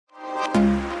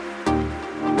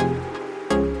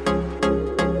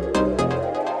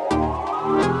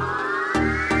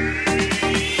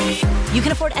You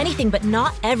can afford anything, but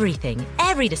not everything.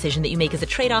 Every decision that you make is a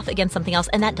trade-off against something else,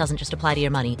 and that doesn't just apply to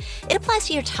your money. It applies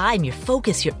to your time, your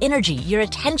focus, your energy, your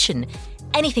attention,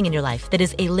 anything in your life that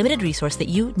is a limited resource that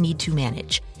you need to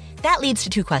manage. That leads to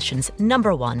two questions.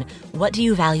 Number one, what do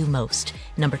you value most?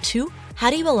 Number two, how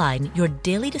do you align your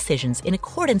daily decisions in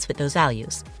accordance with those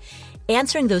values?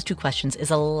 Answering those two questions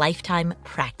is a lifetime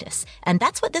practice, and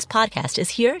that's what this podcast is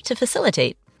here to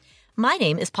facilitate. My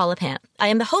name is Paula Pant. I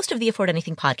am the host of the Afford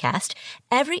Anything podcast.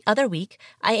 Every other week,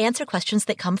 I answer questions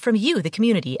that come from you, the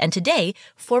community. And today,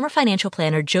 former financial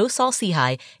planner Joe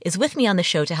Saul-Sehy is with me on the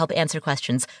show to help answer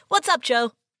questions. What's up,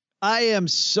 Joe? I am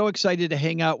so excited to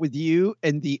hang out with you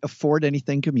and the Afford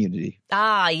Anything community.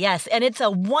 Ah, yes, and it's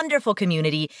a wonderful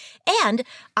community. And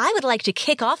I would like to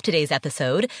kick off today's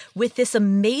episode with this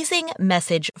amazing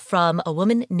message from a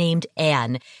woman named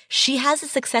Anne. She has a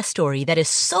success story that is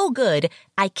so good,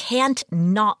 I can't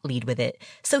not lead with it.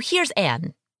 So here's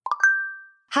Anne.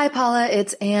 Hi, Paula.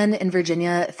 It's Anne in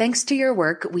Virginia. Thanks to your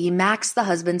work, we maxed the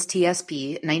husband's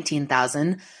TSP,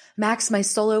 $19,000. Max my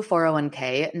solo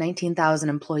 401k, $19,000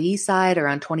 employee side,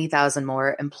 around $20,000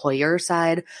 more employer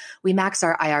side. We max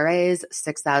our IRAs,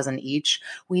 $6,000 each.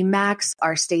 We max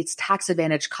our state's tax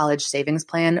advantage college savings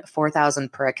plan, $4,000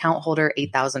 per account holder,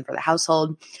 $8,000 for the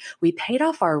household. We paid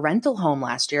off our rental home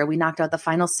last year. We knocked out the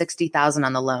final $60,000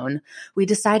 on the loan. We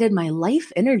decided my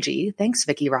life energy, thanks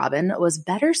Vicki Robin, was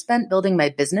better spent building my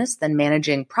business than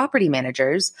managing property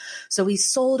managers. So we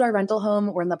sold our rental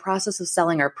home. We're in the process of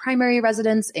selling our primary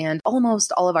residence and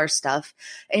almost all of our stuff.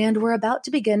 And we're about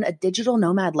to begin a digital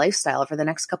nomad lifestyle for the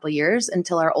next couple of years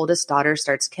until our oldest daughter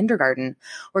starts kindergarten.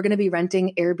 We're going to be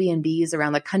renting Airbnbs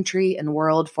around the country and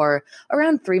world for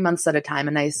around 3 months at a time,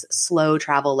 a nice slow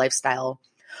travel lifestyle.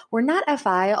 We're not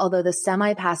FI, although the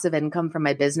semi-passive income from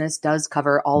my business does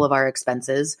cover all of our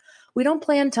expenses. We don't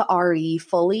plan to RE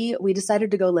fully. We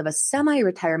decided to go live a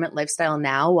semi-retirement lifestyle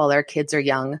now while our kids are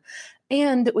young.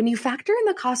 And when you factor in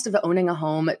the cost of owning a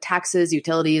home, taxes,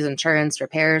 utilities, insurance,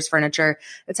 repairs, furniture,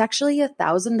 it's actually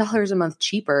 $1,000 a month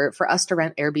cheaper for us to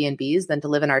rent Airbnbs than to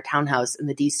live in our townhouse in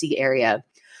the DC area.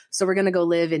 So we're going to go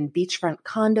live in beachfront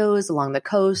condos along the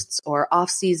coasts or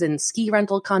off-season ski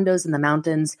rental condos in the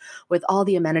mountains with all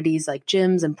the amenities like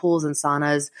gyms and pools and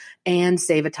saunas and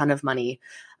save a ton of money.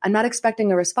 I'm not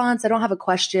expecting a response. I don't have a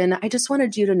question. I just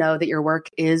wanted you to know that your work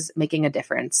is making a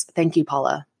difference. Thank you,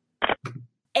 Paula.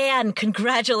 Anne,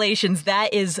 congratulations.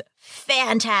 That is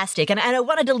fantastic. And I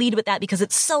wanted to lead with that because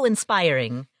it's so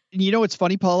inspiring. You know what's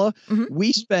funny, Paula? Mm-hmm.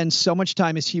 We spend so much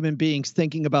time as human beings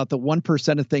thinking about the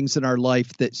 1% of things in our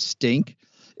life that stink.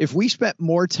 If we spent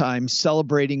more time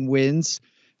celebrating wins,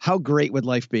 how great would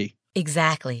life be?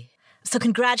 Exactly. So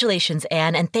congratulations,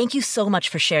 Anne, and thank you so much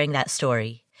for sharing that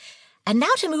story. And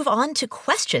now to move on to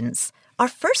questions. Our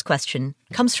first question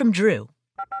comes from Drew.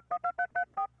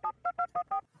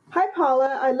 Hi,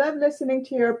 Paula. I love listening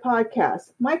to your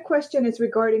podcast. My question is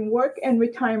regarding work and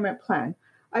retirement plan.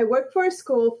 I work for a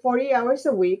school 40 hours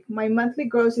a week. My monthly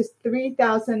gross is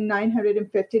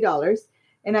 $3,950,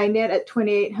 and I net at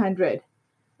 $2,800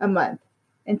 a month.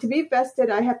 And to be vested,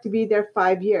 I have to be there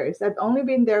 5 years. I've only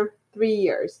been there 3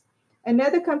 years.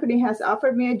 Another company has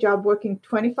offered me a job working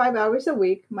 25 hours a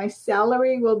week. My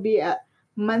salary will be at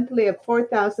monthly of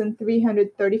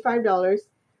 $4,335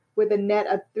 with a net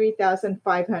of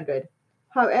 $3,500.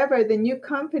 However, the new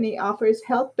company offers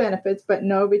health benefits but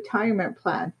no retirement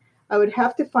plan. I would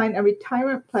have to find a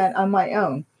retirement plan on my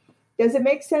own. Does it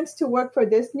make sense to work for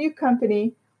this new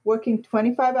company, working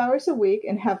 25 hours a week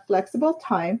and have flexible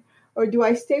time, or do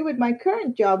I stay with my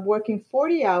current job working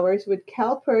 40 hours with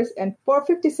CalPERS and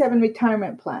 457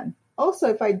 retirement plan? Also,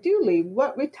 if I do leave,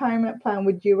 what retirement plan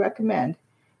would you recommend?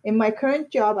 In my current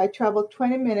job, I travel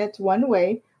 20 minutes one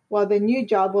way, while the new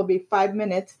job will be 5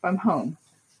 minutes from home.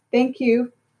 Thank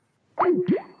you.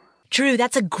 Drew,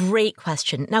 that's a great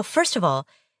question. Now, first of all,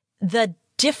 the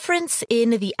difference in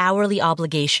the hourly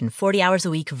obligation, 40 hours a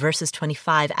week versus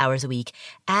 25 hours a week,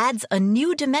 adds a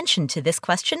new dimension to this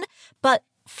question. But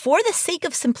for the sake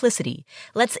of simplicity,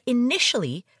 let's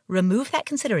initially remove that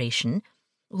consideration,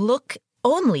 look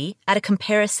only at a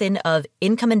comparison of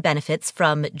income and benefits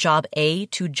from job A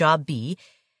to job B,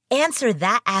 answer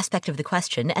that aspect of the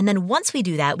question. And then once we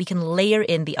do that, we can layer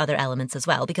in the other elements as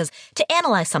well, because to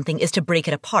analyze something is to break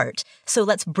it apart. So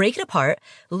let's break it apart,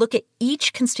 look at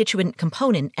each constituent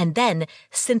component, and then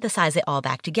synthesize it all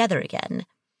back together again.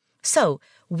 So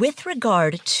with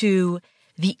regard to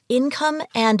the income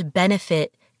and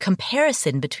benefit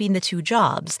comparison between the two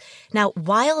jobs, now,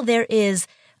 while there is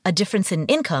a difference in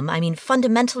income, I mean,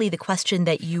 fundamentally the question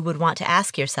that you would want to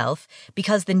ask yourself,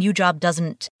 because the new job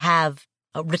doesn't have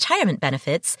retirement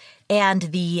benefits and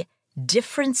the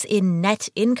difference in net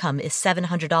income is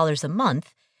 $700 a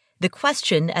month, the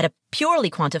question at a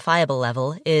purely quantifiable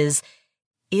level is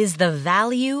the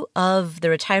value of the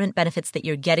retirement benefits that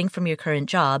you're getting from your current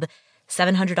job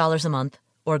 $700 a month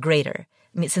or greater?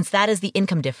 I mean, since that is the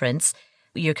income difference,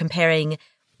 you're comparing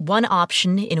one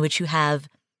option in which you have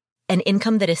an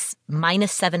income that is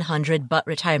minus $700 but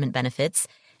retirement benefits,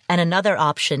 and another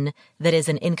option that is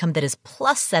an income that is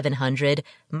plus $700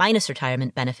 minus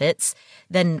retirement benefits.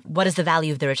 Then what is the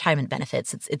value of the retirement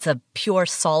benefits? It's a pure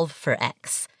solve for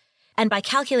X. And by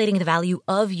calculating the value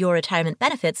of your retirement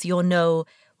benefits, you'll know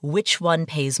which one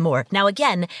pays more. Now,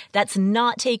 again, that's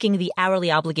not taking the hourly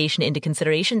obligation into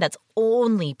consideration. That's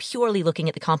only purely looking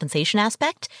at the compensation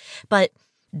aspect. But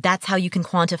that's how you can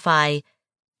quantify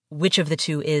which of the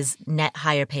two is net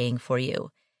higher paying for you.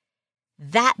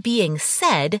 That being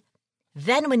said,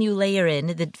 then when you layer in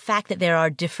the fact that there are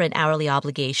different hourly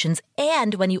obligations,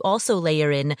 and when you also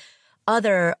layer in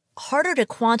other harder to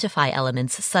quantify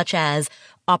elements such as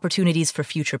opportunities for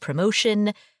future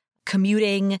promotion,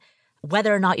 commuting,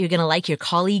 whether or not you're going to like your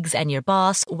colleagues and your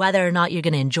boss, whether or not you're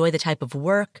going to enjoy the type of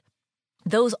work,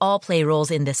 those all play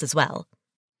roles in this as well.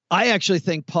 I actually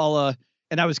think, Paula,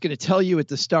 and I was going to tell you at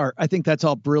the start, I think that's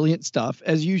all brilliant stuff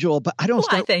as usual, but I don't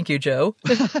start. Thank you, Joe.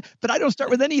 But I don't start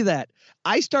with any of that.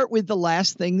 I start with the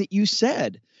last thing that you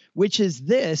said, which is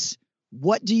this: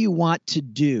 what do you want to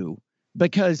do?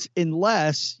 Because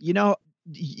unless, you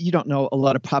don't know a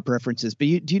lot of pop references, but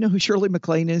do you know who Shirley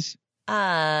MacLaine is?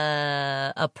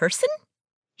 A person?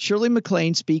 Shirley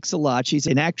MacLaine speaks a lot. She's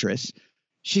an actress.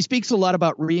 She speaks a lot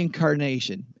about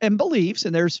reincarnation and believes,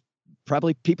 and there's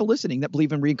probably people listening that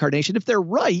believe in reincarnation. If they're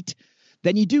right,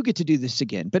 then you do get to do this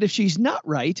again. But if she's not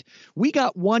right, we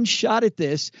got one shot at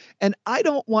this. And I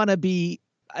don't want to be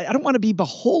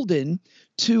beholden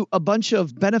to a bunch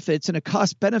of benefits and a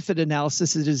cost benefit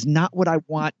analysis. It is not what I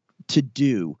want to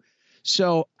do.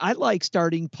 So I like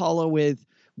starting, Paula, with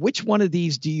which one of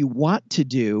these do you want to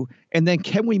do? And then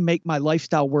can we make my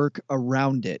lifestyle work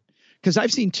around it? Because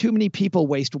I've seen too many people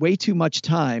waste way too much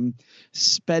time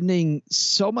spending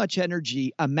so much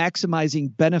energy on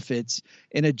maximizing benefits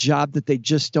in a job that they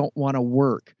just don't want to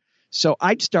work. So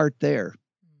I'd start there.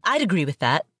 I'd agree with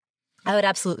that. I would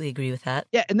absolutely agree with that.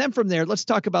 Yeah. And then from there, let's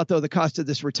talk about, though, the cost of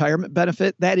this retirement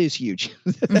benefit. That is huge.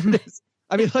 The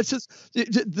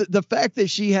fact that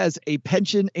she has a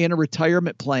pension and a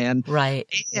retirement plan, right?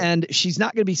 And she's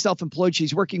not going to be self-employed.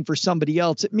 She's working for somebody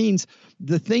else. It means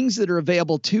the things that are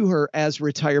available to her as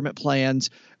retirement plans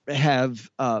have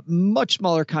much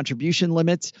smaller contribution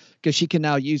limits, because she can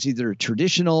now use either a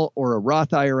traditional or a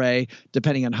Roth IRA,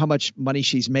 depending on how much money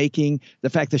she's making. The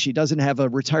fact that she doesn't have a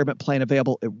retirement plan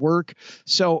available at work.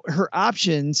 So her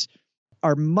options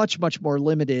are much, much more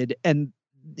limited. And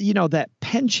that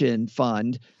pension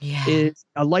fund is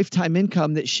a lifetime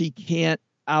income that she can't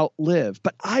outlive.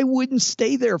 But I wouldn't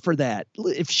stay there for that.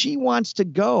 If she wants to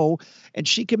go and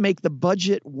she can make the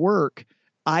budget work,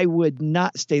 I would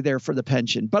not stay there for the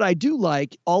pension. But I do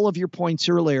like all of your points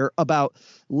earlier about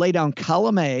lay down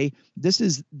column A. This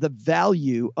is the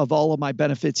value of all of my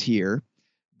benefits here.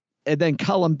 And then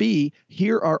column B,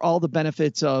 here are all the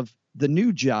benefits of the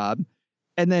new job.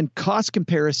 And then cost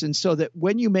comparison, so that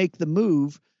when you make the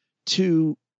move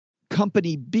to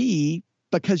company B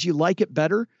because you like it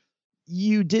better,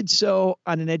 you did so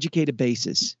on an educated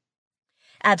basis.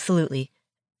 Absolutely.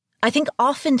 I think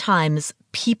oftentimes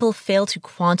people fail to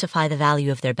quantify the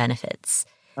value of their benefits.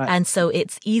 And so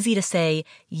it's easy to say,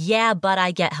 yeah, but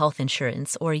I get health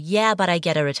insurance, or yeah, but I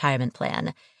get a retirement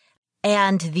plan.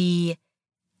 And the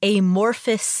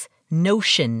amorphous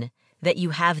notion that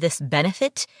you have this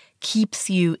benefit keeps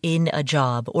you in a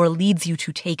job or leads you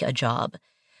to take a job.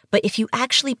 But if you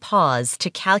actually pause to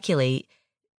calculate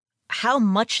how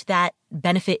much that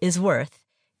benefit is worth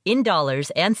in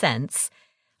dollars and cents,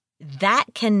 that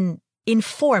can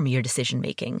inform your decision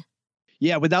making.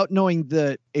 Yeah, without knowing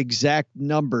the exact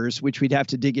numbers, which we'd have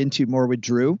to dig into more with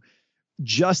Drew,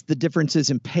 just the differences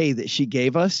in pay that she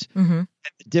gave us, the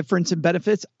difference in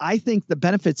benefits, I think the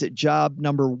benefits at job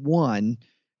number one,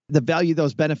 the value of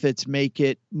those benefits make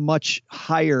it much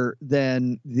higher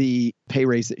than the pay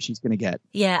raise that she's going to get.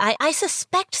 Yeah, I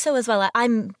suspect so as well.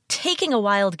 I'm taking a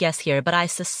wild guess here, but I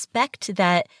suspect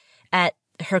that at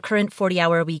her current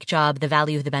 40-hour-a-week job, the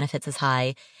value of the benefits is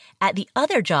high. At the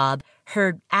other job,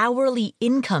 her hourly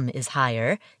income is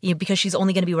higher, because she's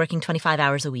only going to be working 25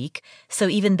 hours a week. So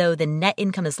even though the net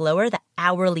income is lower, the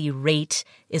hourly rate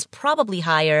is probably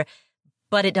higher,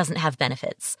 but it doesn't have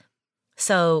benefits.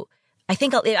 So I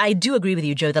think I do agree with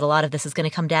you, Joe, that a lot of this is going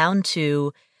to come down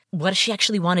to what does she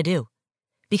actually want to do?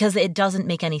 Because it doesn't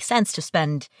make any sense to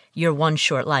spend your one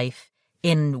short life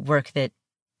in work that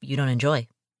you don't enjoy.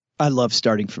 I love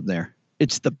starting from there.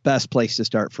 It's the best place to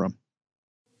start from.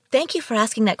 Thank you for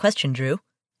asking that question, Drew,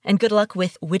 and good luck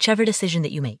with whichever decision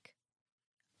that you make.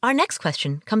 Our next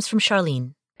question comes from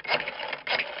Charlene.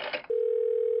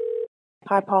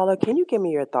 Hi, Paula. Can you give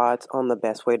me your thoughts on the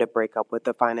best way to break up with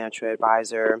a financial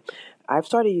advisor? I've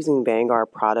started using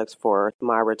Vanguard products for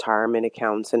my retirement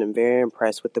accounts, and I'm very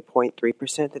impressed with the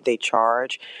 0.3% that they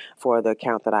charge for the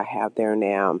account that I have there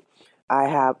now. I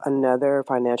have another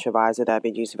financial advisor that I've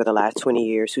been using for the last 20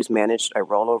 years who's managed a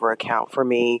rollover account for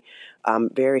me. I'm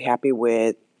very happy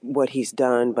with what he's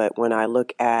done, but when I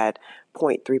look at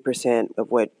 0.3% of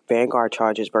what Vanguard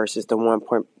charges versus the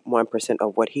 1.1%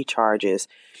 of what he charges,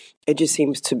 it just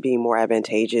seems to be more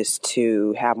advantageous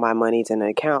to have my monies in an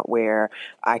account where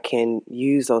I can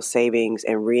use those savings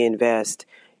and reinvest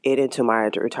it into my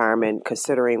retirement,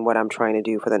 considering what I'm trying to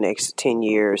do for the next 10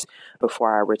 years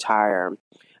before I retire.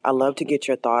 I'd love to get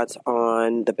your thoughts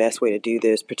on the best way to do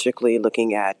this, particularly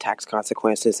looking at tax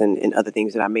consequences and other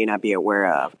things that I may not be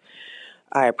aware of.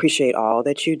 I appreciate all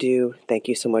that you do. Thank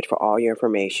you so much for all your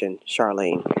information.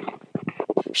 Charlene.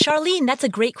 Charlene, that's a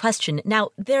great question.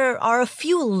 Now, there are a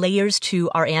few layers to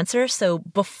our answer. So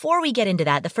before we get into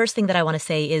that, the first thing that I want to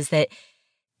say is that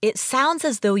it sounds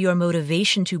as though your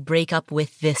motivation to break up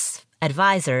with this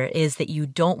advisor is that you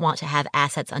don't want to have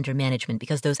assets under management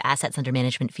because those assets under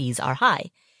management fees are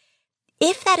high.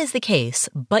 If that is the case,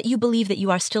 but you believe that you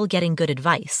are still getting good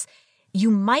advice, you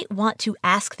might want to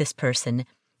ask this person,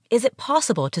 is it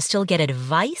possible to still get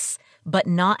advice but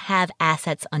not have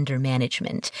assets under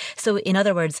management? So in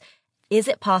other words, is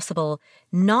it possible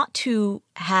not to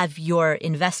have your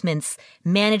investments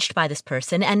managed by this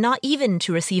person and not even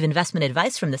to receive investment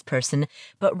advice from this person,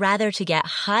 but rather to get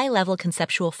high-level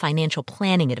conceptual financial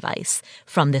planning advice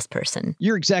from this person?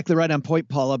 You're exactly right on point,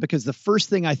 Paula, because the first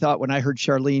thing I thought when I heard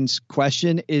Charlene's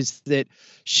question is that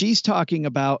she's talking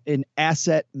about an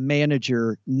asset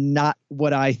manager, not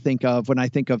what I think of when I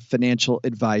think of financial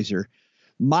advisor.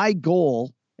 My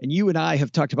goal, and you and I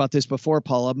have talked about this before,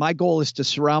 Paula, my goal is to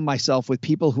surround myself with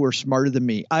people who are smarter than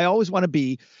me. I always want to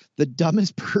be the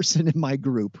dumbest person in my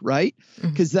group, right?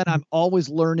 Because then I'm always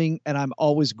learning and I'm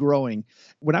always growing.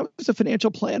 When I was a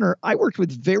financial planner, I worked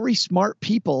with very smart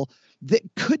people that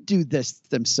could do this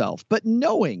themselves, but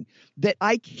knowing that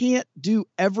I can't do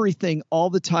everything all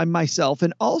the time myself,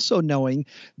 and also knowing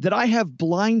that I have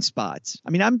blind spots. I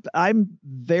mean, I'm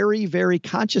very, very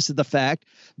conscious of the fact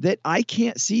that I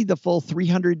can't see the full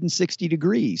 360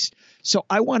 degrees. So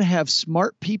I want to have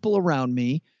smart people around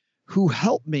me who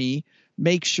help me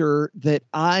make sure that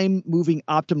I'm moving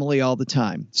optimally all the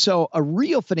time. So a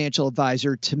real financial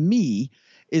advisor to me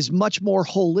is much more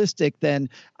holistic than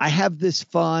I have this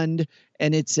fund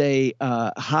and it's a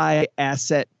high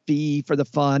asset fee for the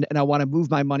fund and I want to move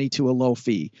my money to a low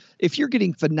fee. If you're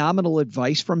getting phenomenal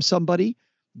advice from somebody,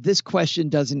 this question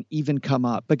doesn't even come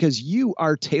up because you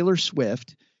are Taylor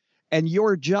Swift and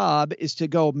your job is to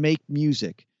go make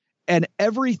music. And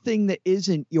everything that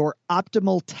isn't your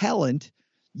optimal talent,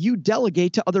 you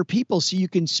delegate to other people so you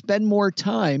can spend more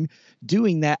time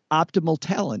doing that optimal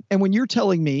talent. And when you're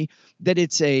telling me that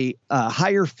it's a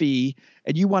higher fee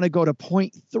and you want to go to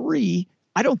 0.3,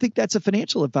 I don't think that's a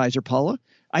financial advisor, Paula.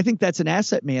 I think that's an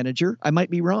asset manager. I might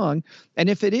be wrong. And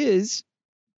if it is,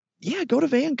 yeah, go to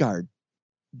Vanguard,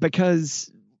 because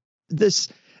this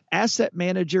asset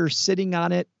manager sitting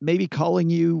on it, maybe calling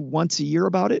you once a year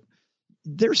about it,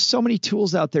 there's so many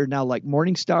tools out there now like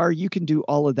Morningstar. You can do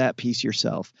all of that piece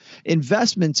yourself.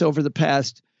 Investments over the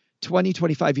past 20,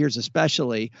 25 years,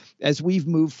 especially as we've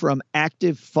moved from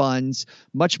active funds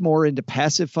much more into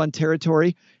passive fund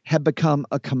territory, have become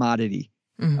a commodity.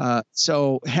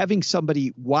 So having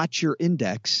somebody watch your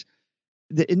index,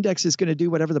 the index is going to do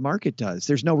whatever the market does.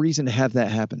 There's no reason to have that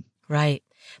happen. Right.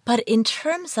 But in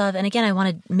terms of, and again, I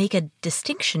want to make a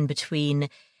distinction between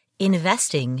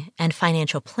investing and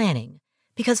financial planning.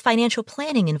 Because financial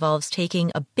planning involves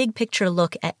taking a big picture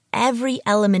look at every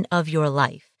element of your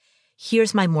life.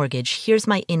 Here's my mortgage. Here's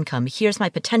my income. Here's my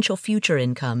potential future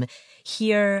income.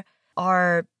 Here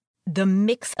are the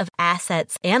mix of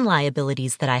assets and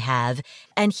liabilities that I have.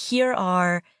 And here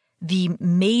are the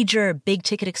major big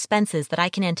ticket expenses that I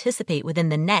can anticipate within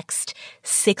the next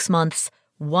 6 months,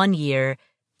 1 year,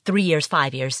 3 years,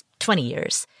 5 years, 20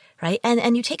 years, right?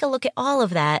 And you take a look at all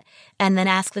of that and then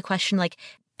ask the question like,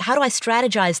 how do I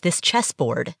strategize this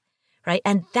chessboard, right?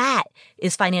 And that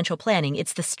is financial planning.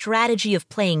 It's the strategy of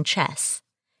playing chess,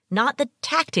 not the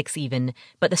tactics even,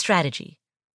 but the strategy.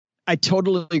 I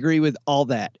totally agree with all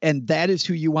that. And that is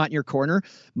who you want in your corner.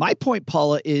 My point,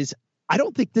 Paula, is I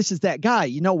don't think this is that guy.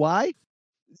 You know why?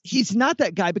 He's not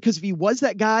that guy, because if he was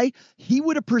that guy, he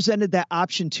would have presented that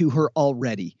option to her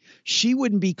already. She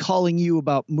wouldn't be calling you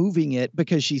about moving it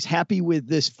because she's happy with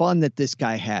this fund that this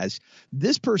guy has.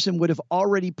 This person would have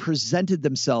already presented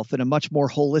themselves in a much more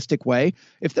holistic way.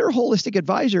 If they're a holistic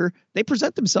advisor, they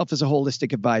present themselves as a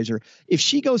holistic advisor. If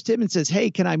she goes to him and says, hey,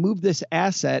 can I move this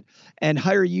asset and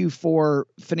hire you for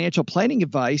financial planning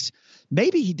advice?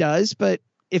 Maybe he does, but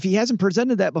if he hasn't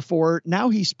presented that before, now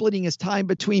he's splitting his time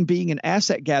between being an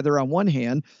asset gatherer on one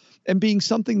hand and being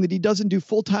something that he doesn't do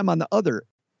full time on the other.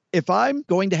 If I'm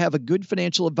going to have a good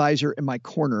financial advisor in my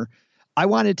corner, I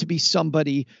want it to be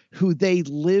somebody who they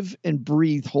live and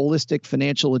breathe holistic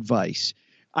financial advice.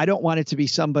 I don't want it to be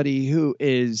somebody who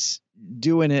is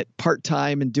doing it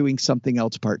part-time and doing something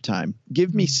else part-time.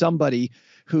 Give me somebody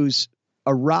who's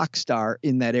a rock star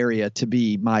in that area to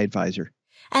be my advisor.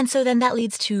 And so then that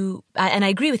leads to, and I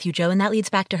agree with you, Joe, and that leads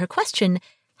back to her question,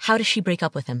 how does she break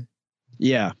up with him?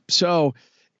 Yeah. So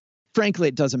frankly,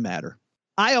 it doesn't matter.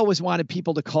 I always wanted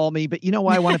people to call me, but you know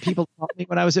why I wanted people to call me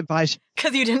when I was advised?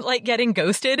 Because you didn't like getting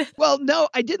ghosted? Well, no,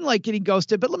 I didn't like getting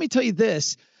ghosted, but let me tell you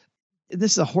this.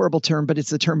 This is a horrible term, but it's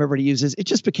the term everybody uses. It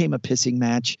just became a pissing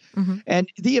match. Mm-hmm. And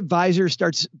the advisor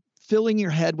starts filling your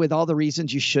head with all the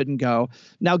reasons you shouldn't go.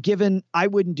 Now, given I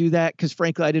wouldn't do that because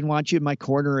frankly, I didn't want you in my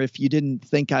corner if you didn't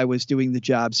think I was doing the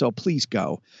job. So please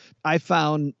go. I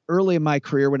found early in my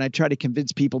career when I tried to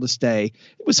convince people to stay,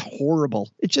 it was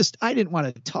horrible. I didn't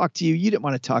want to talk to you. You didn't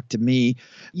want to talk to me.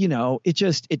 You know,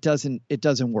 it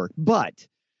doesn't work. But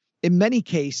in many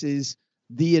cases,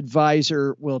 the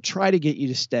advisor will try to get you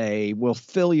to stay, will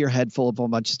fill your head full of a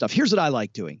bunch of stuff. Here's what I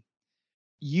like doing.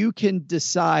 You can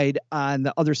decide on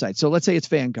the other side. So let's say it's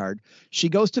Vanguard. She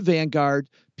goes to Vanguard.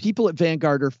 People at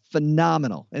Vanguard are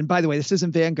phenomenal. And by the way, this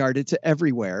isn't Vanguard. It's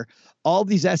everywhere. All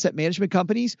these asset management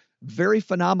companies, very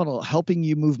phenomenal, helping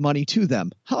you move money to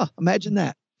them. Imagine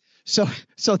that. So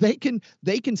they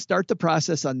can start the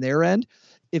process on their end.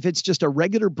 If it's just a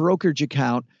regular brokerage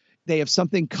account, they have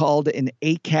something called an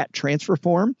ACAT transfer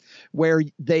form where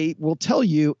they will tell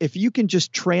you if you can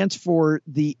just transfer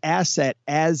the asset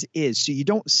as is. So you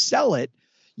don't sell it,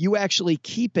 you actually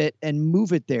keep it and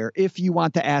move it there. If you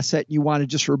want the asset, you want to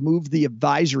just remove the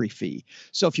advisory fee.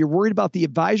 So if you're worried about the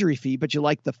advisory fee, but you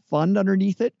like the fund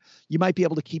underneath it, you might be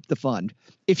able to keep the fund.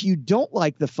 If you don't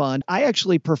like the fund, I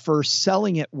actually prefer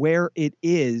selling it where it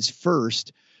is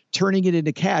first, turning it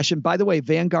into cash. And by the way,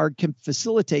 Vanguard can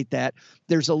facilitate that.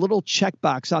 There's a little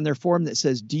checkbox on their form that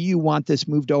says, do you want this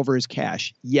moved over as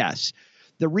cash? Yes.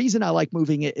 The reason I like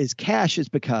moving it as cash is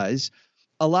because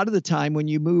a lot of the time when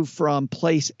you move from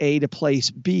place A to place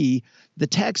B, the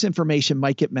tax information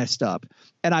might get messed up.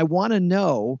 And I want to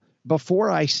know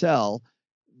before I sell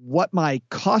what my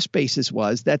cost basis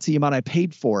was, that's the amount I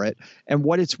paid for it, and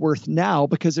what it's worth now,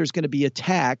 because there's going to be a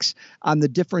tax on the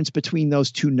difference between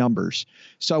those two numbers.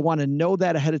 So I want to know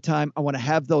that ahead of time. I want to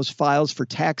have those files for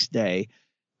tax day,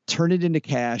 turn it into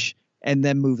cash, and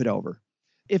then move it over.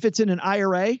 If it's in an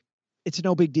IRA, it's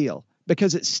no big deal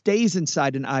because it stays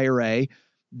inside an IRA.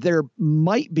 There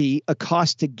might be a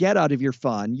cost to get out of your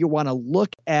fund. You want to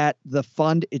look at the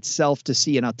fund itself to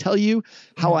see. And I'll tell you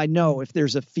how I know if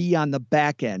there's a fee on the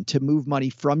back end to move money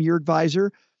from your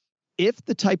advisor. If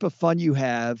the type of fund you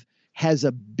have has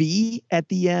a B at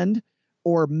the end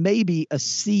or maybe a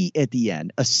C at the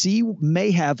end, a C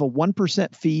may have a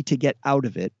 1% fee to get out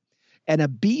of it. And a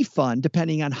B fund,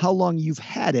 depending on how long you've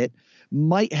had it,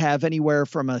 might have anywhere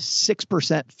from a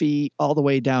 6% fee all the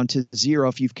way down to 0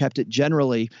 if you've kept it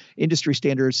generally, industry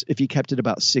standards, if you kept it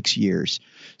about 6 years.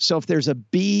 So if there's a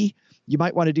B, you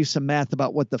might want to do some math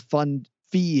about what the fund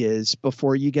fee is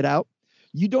before you get out.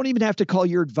 You don't even have to call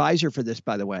your advisor for this,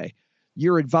 by the way.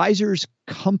 Your advisor's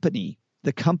company,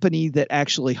 the company that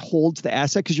actually holds the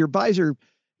asset, because your advisor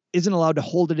isn't allowed to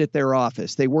hold it at their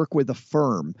office. They work with a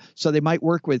firm. So they might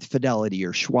work with Fidelity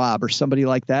or Schwab or somebody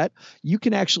like that. You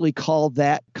can actually call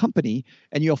that company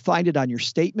and you'll find it on your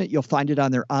statement. You'll find it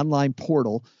on their online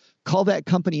portal. Call that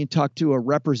company and talk to a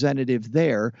representative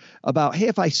there about, hey,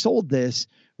 if I sold this,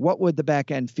 what would the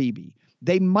back end fee be?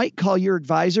 They might call your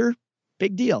advisor.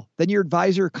 Big deal. Then your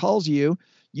advisor calls you.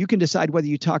 You can decide whether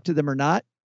you talk to them or not.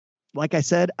 Like I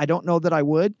said, I don't know that I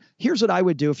would. Here's what I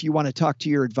would do if you want to talk to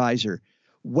your advisor.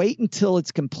 Wait until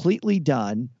it's completely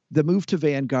done, the move to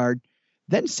Vanguard,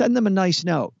 then send them a nice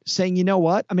note saying, you know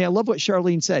what? I mean, I love what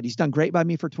Charlene said. He's done great by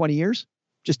me for 20 years.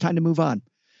 Just time to move on.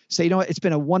 Say, you know what? It's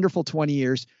been a wonderful 20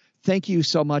 years. Thank you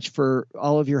so much for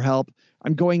all of your help.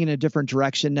 I'm going in a different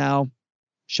direction now.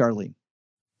 Charlene.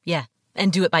 Yeah.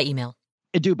 And do it by email.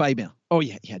 And do it by email. Oh,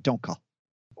 yeah. Don't call.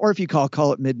 Or if you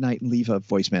call at midnight and leave a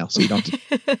voicemail so you don't.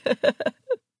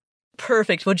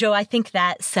 Perfect. Well, Joe, I think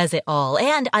that says it all.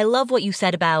 And I love what you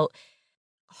said about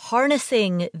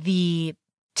harnessing the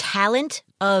talent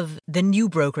of the new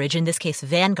brokerage, in this case,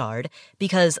 Vanguard,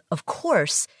 because, of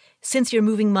course, since you're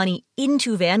moving money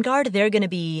into Vanguard, they're going to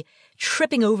be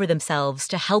tripping over themselves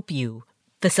to help you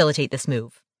facilitate this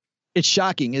move. It's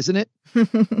shocking, isn't it?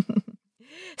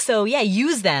 So, yeah,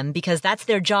 use them because that's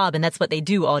their job and that's what they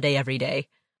do all day, every day.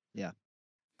 Yeah.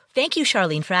 Thank you,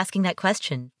 Charlene, for asking that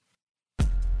question.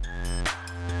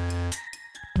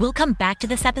 We'll come back to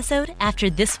this episode after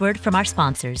this word from our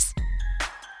sponsors.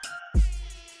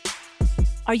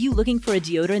 Are you looking for a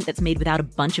deodorant that's made without a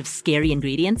bunch of scary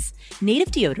ingredients?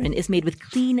 Native deodorant is made with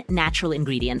clean, natural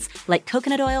ingredients like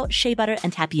coconut oil, shea butter,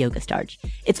 and tapioca starch.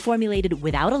 It's formulated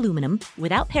without aluminum,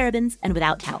 without parabens, and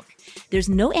without talc. There's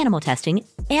no animal testing,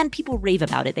 and people rave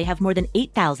about it. They have more than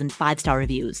 8,000 five-star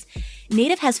reviews.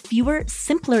 Native has fewer,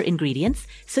 simpler ingredients,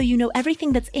 so you know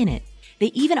everything that's in it. They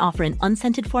even offer an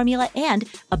unscented formula and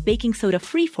a baking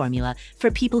soda-free formula for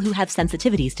people who have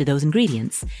sensitivities to those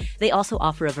ingredients. They also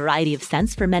offer a variety of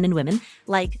scents for men and women,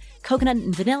 like coconut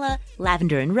and vanilla,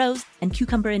 lavender and rose, and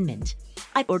cucumber and mint.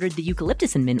 I've ordered the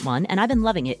eucalyptus and mint one, and I've been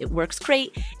loving it. It works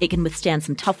great. It can withstand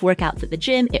some tough workouts at the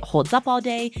gym. It holds up all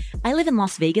day. I live in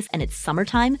Las Vegas, and it's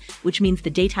summertime, which means the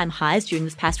daytime highs during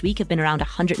this past week have been around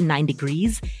 109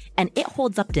 degrees, and it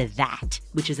holds up to that,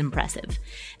 which is impressive.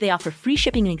 They offer free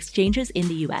shipping and exchanges in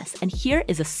the U.S., and here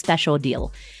is a special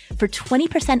deal. For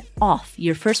 20% off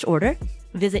your first order,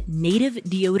 visit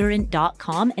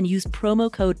nativedeodorant.com and use promo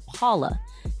code PAULA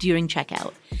during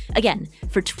checkout. Again,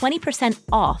 for 20%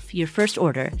 off your first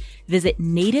order, visit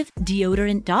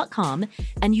nativedeodorant.com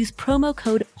and use promo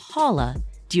code PAULA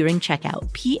during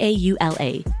checkout.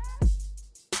 PAULA.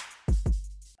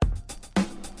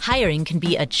 Hiring can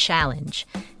be a challenge.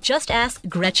 Just ask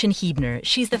Gretchen Huebner.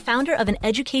 She's the founder of an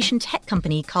education tech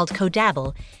company called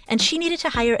Codable, and she needed to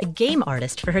hire a game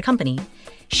artist for her company.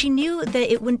 She knew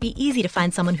that it wouldn't be easy to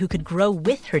find someone who could grow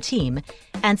with her team,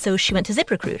 and so she went to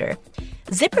ZipRecruiter.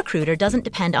 ZipRecruiter doesn't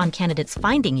depend on candidates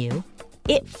finding you.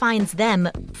 It finds them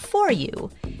for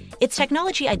you. Its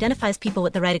technology identifies people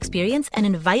with the right experience and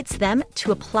invites them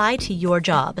to apply to your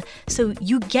job, so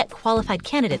you get qualified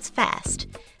candidates fast.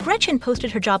 Gretchen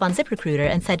posted her job on ZipRecruiter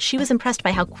and said she was impressed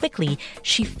by how quickly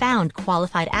she found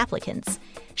qualified applicants.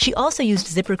 She also used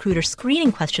ZipRecruiter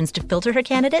screening questions to filter her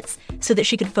candidates so that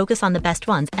she could focus on the best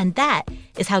ones, and that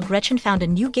is how Gretchen found a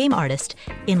new game artist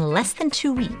in less than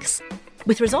 2 weeks.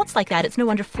 With results like that, it's no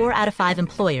wonder 4 out of 5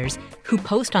 employers who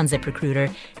post on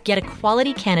ZipRecruiter get a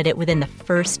quality candidate within the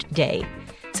first day.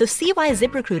 So see why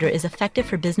ZipRecruiter is effective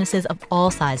for businesses of all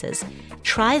sizes.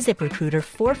 Try ZipRecruiter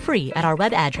for free at our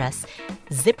web address,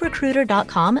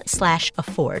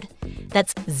 ziprecruiter.com/afford.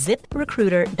 That's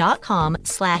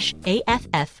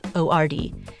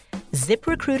ziprecruiter.com/AFFORD.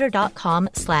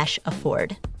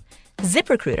 ziprecruiter.com/afford.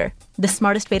 ZipRecruiter, the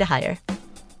smartest way to hire.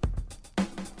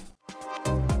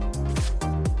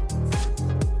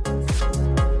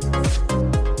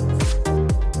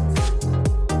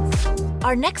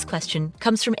 Our next question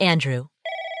comes from Andrew.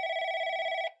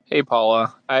 Hey,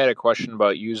 Paula. I had a question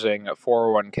about using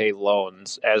 401k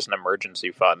loans as an emergency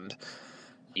fund.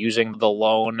 Using the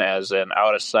loan as an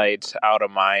out-of-sight,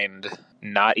 out-of-mind,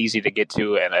 not easy to get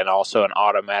to, and also an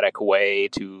automatic way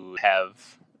to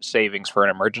have savings for an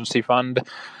emergency fund.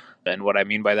 And what I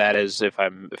mean by that is if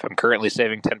I'm currently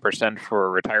saving 10% for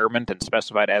retirement and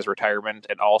specified as retirement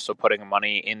and also putting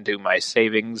money into my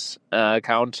savings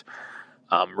account,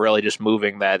 really just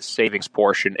moving that savings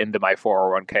portion into my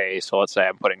 401k. So let's say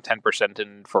I'm putting 10%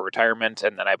 in for retirement,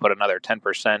 and then I put another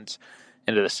 10%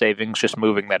 into the savings, just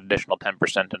moving that additional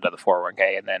 10% into the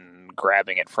 401k, and then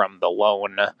grabbing it from the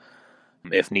loan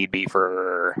if need be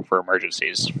for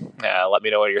emergencies. Let me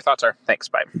know what your thoughts are. Thanks.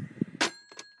 Bye.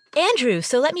 Andrew,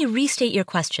 so let me restate your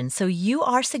question. So you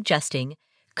are suggesting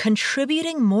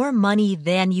contributing more money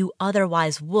than you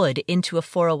otherwise would into a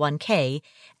 401k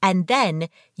and then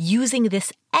using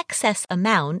this excess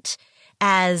amount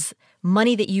as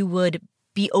money that you would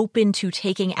be open to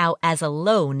taking out as a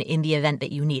loan in the event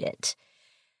that you need it.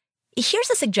 Here's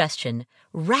a suggestion.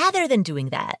 Rather than doing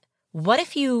that, what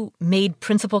if you made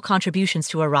principal contributions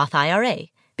to a Roth IRA?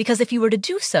 Because if you were to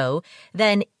do so,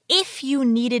 then if you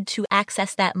needed to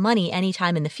access that money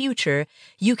anytime in the future,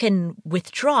 you can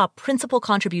withdraw principal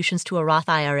contributions to a Roth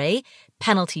IRA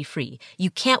penalty-free. You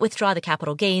can't withdraw the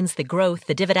capital gains, the growth,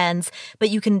 the dividends, but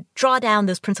you can draw down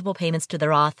those principal payments to the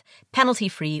Roth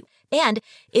penalty-free. And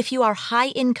if you are high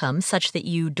income such that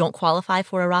you don't qualify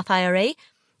for a Roth IRA,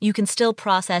 you can still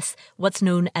process what's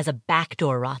known as a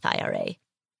backdoor Roth IRA.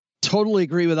 Totally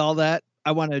agree with all that.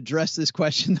 I want to address this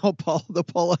question though,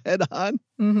 Paula head on.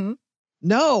 Mm-hmm.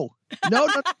 No.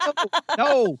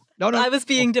 I was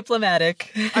being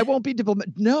diplomatic. I won't be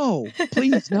diplomatic. No,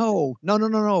 please, no.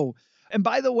 And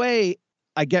by the way,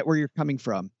 I get where you're coming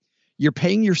from. You're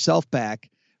paying yourself back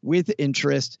with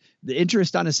interest. The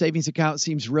interest on a savings account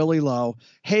seems really low.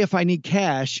 Hey, if I need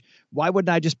cash, why wouldn't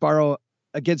I just borrow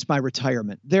against my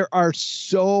retirement? There are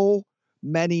so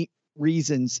many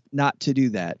reasons not to do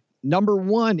that. Number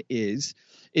one is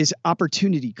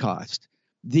opportunity cost.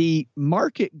 The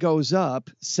market goes up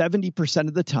 70%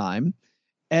 of the time.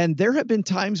 And there have been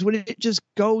times when it just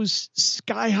goes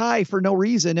sky high for no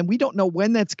reason. And we don't know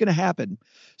when that's going to happen.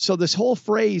 So this whole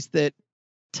phrase that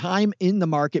time in the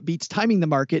market beats timing the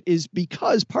market is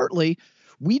because partly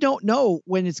we don't know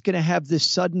when it's going to have this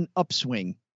sudden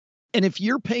upswing. And if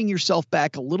you're paying yourself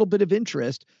back a little bit of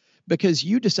interest because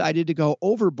you decided to go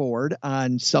overboard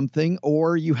on something,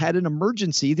 or you had an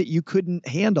emergency that you couldn't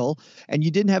handle and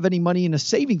you didn't have any money in a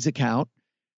savings account,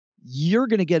 you're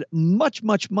going to get much,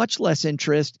 much, much less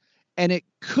interest. And it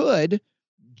could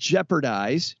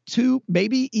jeopardize, to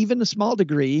maybe even a small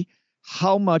degree,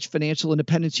 how much financial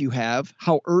independence you have,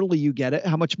 how early you get it,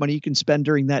 how much money you can spend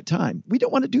during that time. We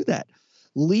don't want to do that.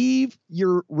 Leave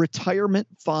your retirement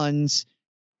funds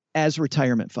as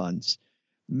retirement funds.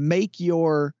 Make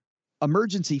your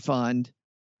emergency fund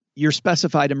your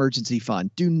specified emergency fund.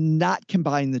 Do not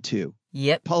combine the two.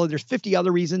 Yep. Paula, there's 50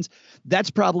 other reasons. That's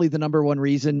probably the number one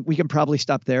reason. We can probably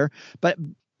stop there. But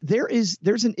there's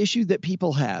an issue that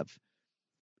people have.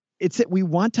 It's that we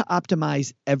want to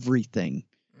optimize everything.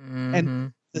 Mm-hmm.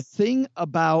 And the thing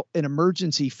about an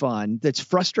emergency fund that's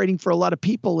frustrating for a lot of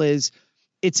people is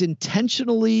it's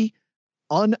intentionally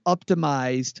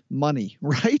unoptimized money,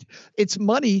 right? It's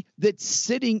money that's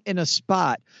sitting in a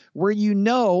spot where you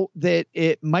know that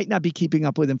it might not be keeping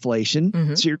up with inflation.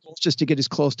 Mm-hmm. So your goal is just to get as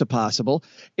close to possible.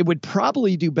 It would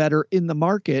probably do better in the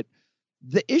market.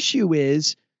 The issue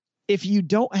is if you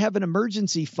don't have an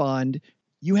emergency fund,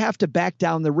 you have to back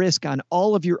down the risk on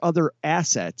all of your other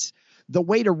assets. The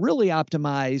way to really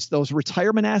optimize those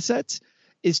retirement assets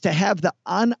is to have the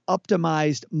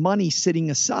unoptimized money sitting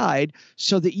aside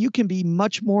so that you can be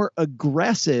much more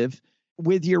aggressive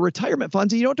with your retirement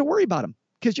funds and you don't have to worry about them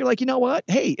because you're like, you know what?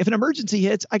 Hey, if an emergency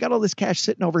hits, I got all this cash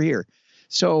sitting over here.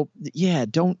 So yeah,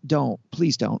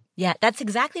 please don't. Yeah, that's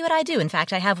exactly what I do. In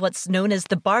fact, I have what's known as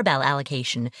the barbell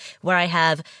allocation, where I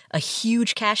have a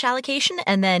huge cash allocation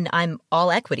and then I'm all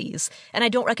equities. And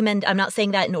I'm not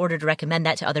saying that in order to recommend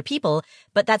that to other people,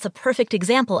 but that's a perfect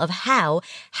example of how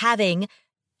having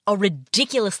a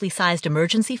ridiculously sized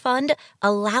emergency fund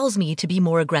allows me to be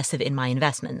more aggressive in my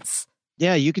investments.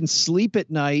 Yeah, you can sleep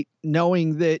at night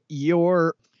knowing that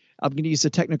I'm going to use a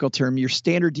technical term, your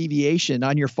standard deviation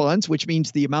on your funds, which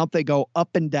means the amount they go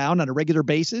up and down on a regular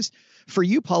basis, for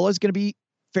you, Paula, is going to be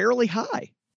fairly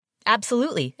high.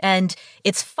 Absolutely. And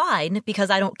it's fine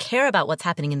because I don't care about what's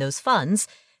happening in those funds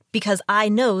because I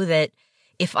know that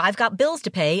if I've got bills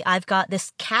to pay, I've got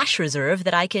this cash reserve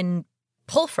that I can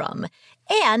pull from.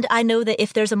 And I know that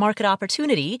if there's a market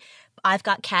opportunity, I've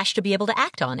got cash to be able to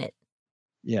act on it.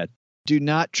 Yeah. Do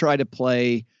not try to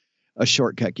play a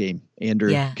shortcut game, Andrew,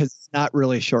 because it's not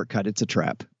really a shortcut. It's a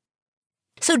trap.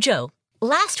 So, Joe,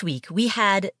 last week we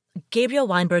had Gabriel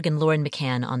Weinberg and Lauren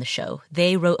McCann on the show.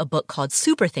 They wrote a book called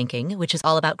Super Thinking, which is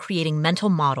all about creating mental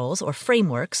models or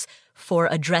frameworks for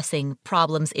addressing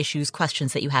problems, issues,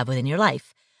 questions that you have within your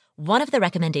life. One of the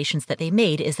recommendations that they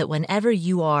made is that whenever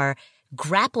you are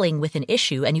grappling with an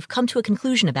issue and you've come to a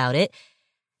conclusion about it,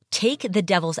 take the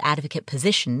devil's advocate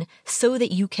position so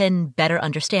that you can better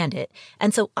understand it.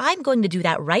 And so I'm going to do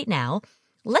that right now.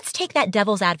 Let's take that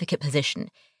devil's advocate position.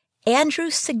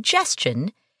 Andrew's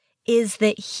suggestion is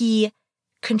that he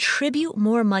contribute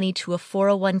more money to a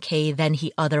 401k than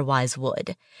he otherwise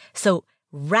would. So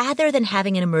rather than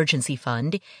having an emergency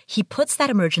fund, he puts that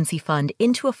emergency fund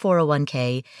into a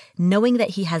 401k, knowing that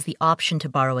he has the option to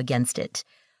borrow against it.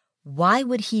 Why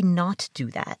would he not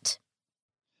do that?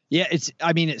 Yeah,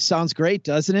 it sounds great,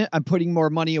 doesn't it? I'm putting more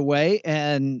money away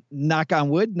and knock on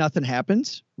wood, nothing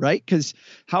happens, right? Because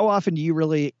how often do you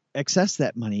really access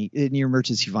that money in your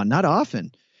emergency fund? Not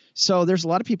often. So there's a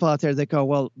lot of people out there that go,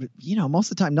 well,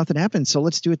 most of the time nothing happens, so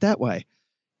let's do it that way.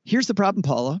 Here's the problem,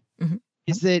 Paula,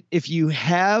 is that if you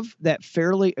have that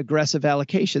fairly aggressive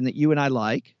allocation that you and I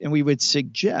like, and we would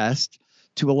suggest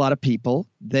to a lot of people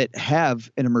that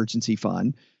have an emergency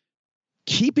fund,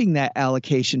 keeping that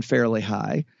allocation fairly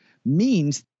high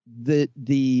means that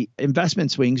the investment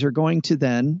swings are going to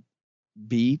then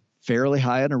be fairly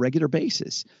high on a regular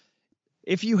basis.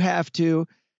 If you have to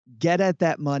get at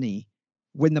that money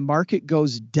when the market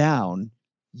goes down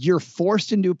you're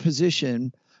forced into a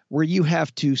position where you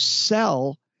have to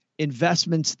sell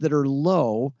investments that are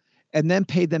low and then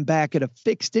pay them back at a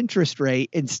fixed interest rate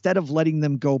instead of letting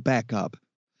them go back up.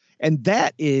 And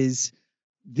that is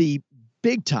the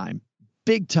big time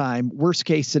worst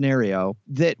case scenario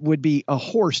that would be a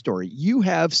horror story. You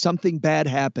have something bad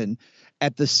happen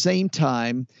at the same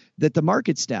time that the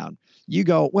market's down. You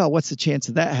go, well, what's the chance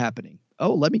of that happening?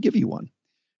 Oh, let me give you one.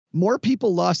 More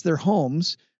people lost their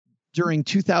homes during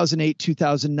 2008,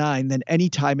 2009 than any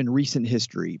time in recent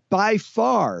history. By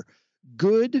far,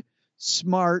 good,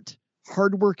 smart,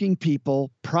 hardworking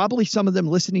people, probably some of them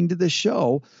listening to this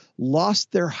show,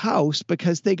 lost their house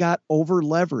because they got over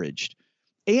leveraged.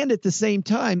 And at the same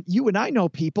time, you and I know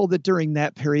people that during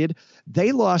that period,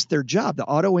 they lost their job. The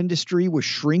auto industry was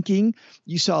shrinking.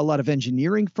 You saw a lot of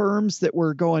engineering firms that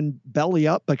were going belly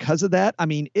up because of that. I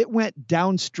mean, it went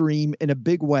downstream in a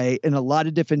big way in a lot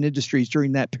of different industries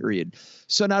during that period.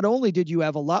 So not only did you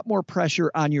have a lot more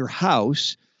pressure on your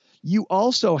house, you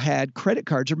also had credit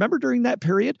cards. Remember during that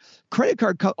period, credit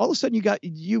card, all of a sudden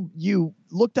you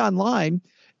looked online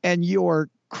and your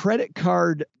credit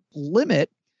card limit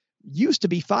used to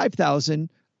be $5,000.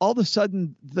 All of a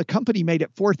sudden, the company made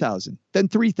it $4,000, then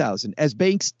 $3,000. As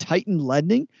banks tightened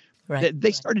lending,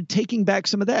 they started taking back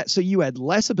some of that. So you had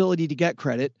less ability to get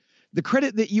credit. The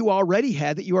credit that you already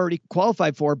had, that you already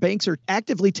qualified for, banks are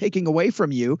actively taking away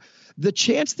from you. The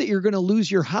chance that you're going to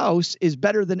lose your house is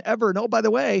better than ever. And oh, by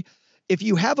the way, if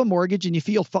you have a mortgage and you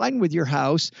feel fine with your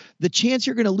house, the chance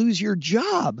you're going to lose your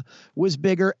job was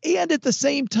bigger. And at the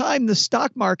same time, the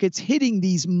stock market's hitting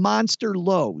these monster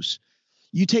lows.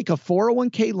 You take a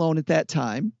 401k loan at that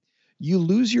time, you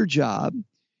lose your job,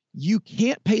 you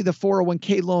can't pay the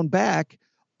 401k loan back.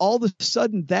 All of a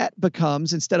sudden that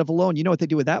becomes, instead of a loan, you know what they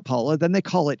do with that, Paula? Then they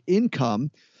call it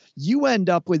income. You end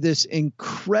up with this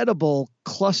incredible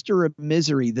cluster of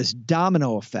misery, this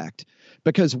domino effect,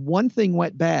 because one thing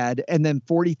went bad and then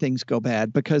 40 things go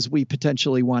bad because we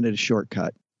potentially wanted a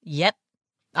shortcut. Yep.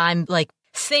 I'm like,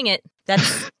 sing it.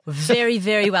 That's very,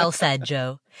 very well said,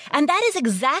 Joe. And that is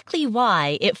exactly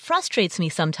why it frustrates me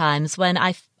sometimes when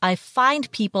I find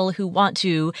people who want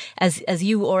to, as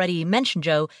you already mentioned,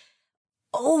 Joe,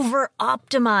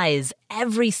 over-optimize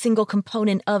every single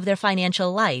component of their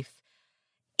financial life.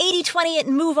 80-20 it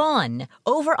and move on.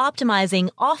 Over-optimizing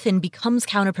often becomes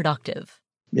counterproductive.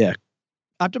 Yeah.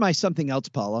 Optimize something else,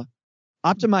 Paula.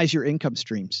 Optimize your income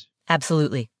streams.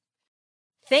 Absolutely.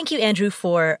 Thank you, Andrew,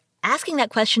 for asking that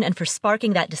question and for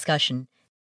sparking that discussion.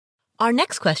 Our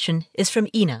next question is from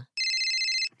Ina.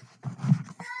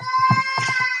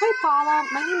 Hi, Paula.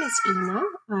 My name is Ina.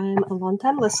 I'm a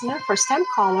longtime listener, first-time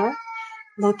caller,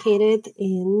 located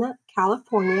in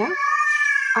California.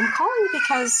 I'm calling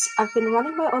because I've been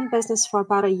running my own business for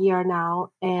about a year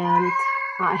now, and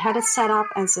I had it set up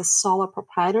as a solo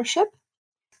proprietorship.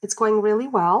 It's going really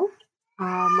well.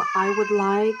 I would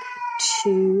like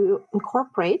to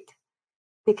incorporate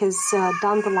because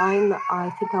down the line,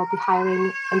 I think I'll be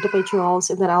hiring individuals,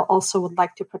 and then I also would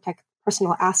like to protect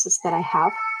personal assets that I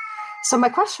have. So my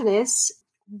question is,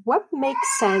 what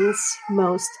makes sense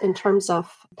most in terms of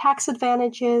tax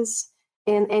advantages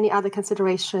and any other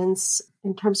considerations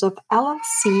in terms of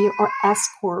LLC or S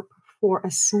Corp for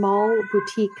a small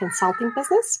boutique consulting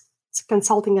business? It's a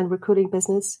consulting and recruiting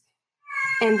business.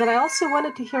 And then I also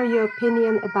wanted to hear your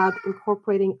opinion about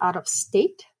incorporating out of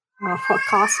state for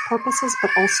cost purposes,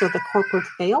 but also the corporate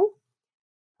veil.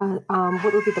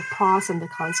 What would be the pros and the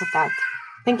cons of that?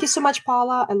 Thank you so much,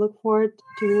 Paula. I look forward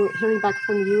to hearing back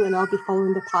from you, and I'll be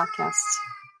following the podcast.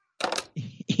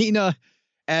 Ina,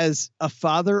 as a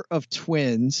father of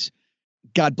twins,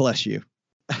 God bless you.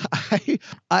 I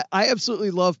absolutely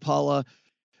love Paula,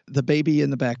 the baby in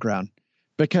the background,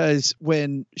 because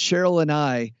when Cheryl and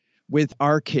I, with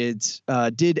our kids,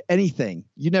 did anything,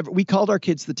 we called our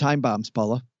kids the time bombs,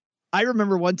 Paula. I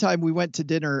remember one time we went to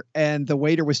dinner and the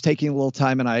waiter was taking a little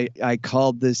time, and I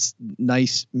called this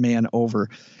nice man over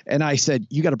and I said,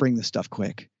 "You got to bring this stuff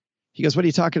quick." He goes, "What are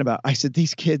you talking about?" I said,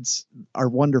 "These kids are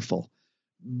wonderful,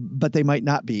 but they might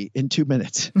not be in 2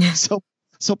 minutes.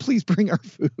 So please bring our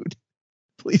food.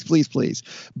 Please, please, please."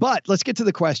 But let's get to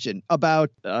the question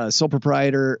about sole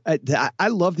proprietor. I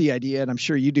love the idea, and I'm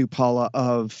sure you do, Paula,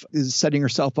 of setting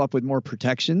herself up with more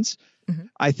protections. Mm-hmm.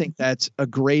 I think that's a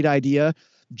great idea.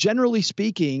 Generally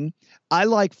speaking, I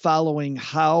like following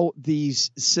how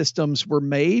these systems were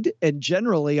made, and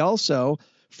generally also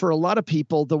for a lot of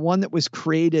people, the one that was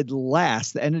created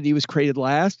last, the entity was created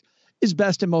last, is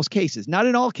best in most cases. Not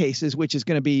in all cases, which is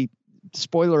going to be,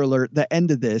 spoiler alert, the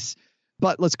end of this.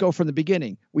 But let's go from the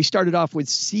beginning. We started off with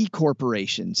C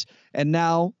corporations, and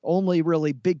now only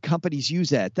really big companies use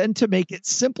that. Then to make it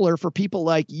simpler for people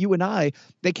like you and I,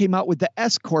 they came out with the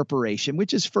S corporation,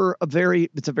 which is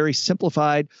it's a very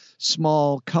simplified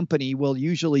small company will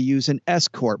usually use an S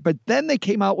corp. But then they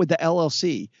came out with the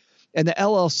LLC. And the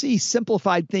LLC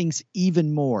simplified things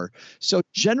even more. So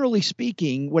generally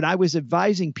speaking, when I was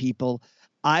advising people,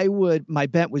 my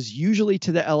bent was usually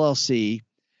to the LLC.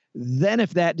 Then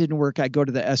if that didn't work, I'd go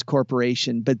to the S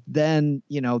corporation. But then,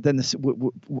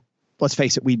 let's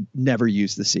face it, we never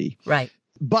use the C. Right.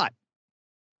 But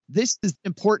this is an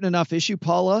important enough issue,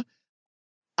 Paula.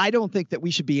 I don't think that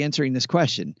we should be answering this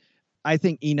question. I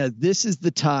think, Ina, this is the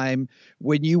time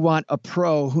when you want a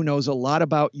pro who knows a lot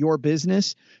about your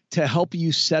business to help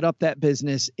you set up that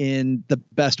business in the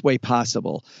best way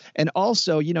possible. And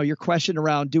also, your question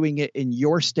around doing it in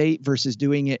your state versus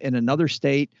doing it in another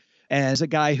state. As a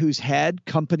guy who's had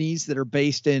companies that are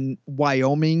based in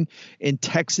Wyoming, in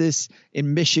Texas,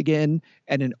 in Michigan,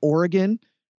 and in Oregon,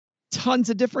 tons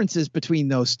of differences between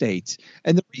those states.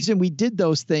 And the reason we did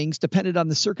those things depended on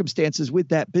the circumstances with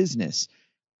that business.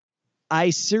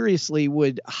 I seriously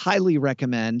would highly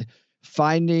recommend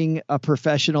finding a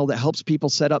professional that helps people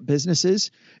set up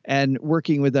businesses and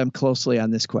working with them closely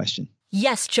on this question.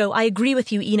 Yes, Joe, I agree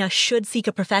with you. Ina should seek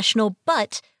a professional,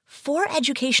 but for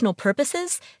educational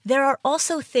purposes, there are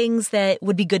also things that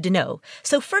would be good to know.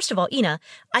 So first of all, Ina,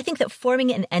 I think that forming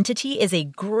an entity is a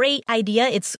great idea.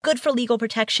 It's good for legal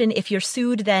protection. If you're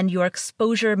sued, then your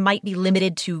exposure might be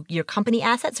limited to your company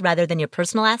assets rather than your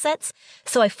personal assets.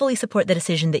 So I fully support the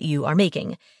decision that you are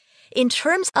making. In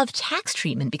terms of tax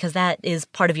treatment, because that is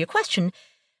part of your question,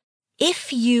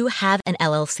 if you have an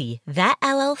LLC, that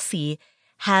LLC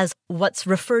has what's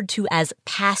referred to as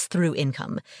pass-through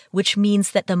income, which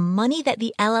means that the money that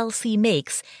the LLC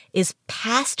makes is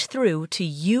passed through to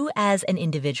you as an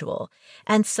individual.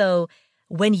 And so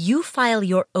when you file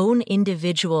your own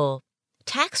individual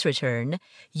tax return,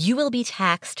 you will be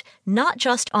taxed not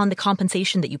just on the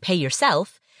compensation that you pay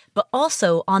yourself, but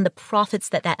also on the profits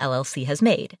that LLC has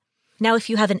made. Now, if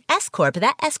you have an S Corp,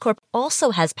 that S Corp also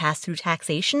has pass-through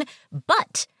taxation,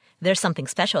 but there's something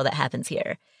special that happens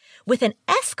here. With an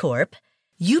S Corp,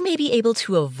 you may be able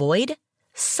to avoid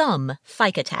some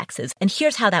FICA taxes. And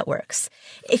here's how that works.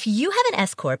 If you have an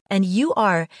S Corp and you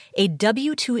are a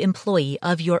W-2 employee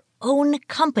of your own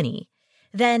company,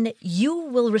 then you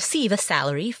will receive a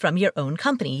salary from your own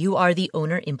company. You are the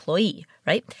owner-employee,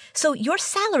 right? So your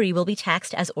salary will be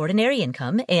taxed as ordinary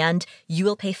income, and you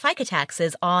will pay FICA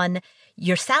taxes on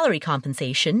your salary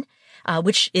compensation,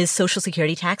 which is Social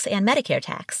Security tax and Medicare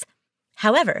tax.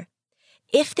 However,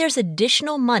 if there's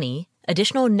additional money,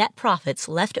 additional net profits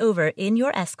left over in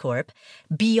your S Corp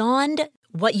beyond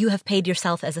what you have paid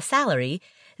yourself as a salary,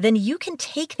 then you can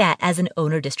take that as an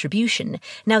owner distribution.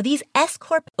 Now, these S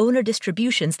Corp owner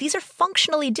distributions, these are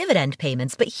functionally dividend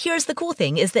payments, but here's the cool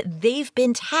thing is that they've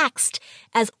been taxed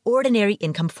as ordinary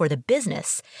income for the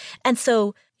business. And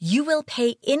so you will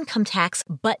pay income tax,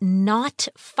 but not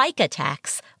FICA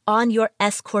tax on your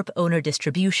S Corp owner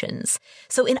distributions.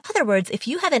 So in other words, if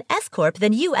you have an S Corp,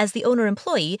 then you as the owner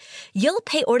employee, you'll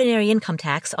pay ordinary income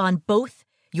tax on both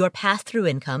your pass-through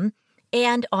income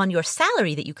and on your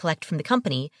salary that you collect from the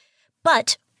company,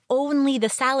 but only the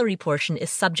salary portion is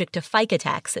subject to FICA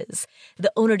taxes.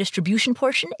 The owner distribution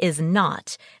portion is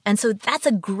not. And so that's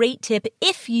a great tip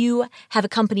if you have a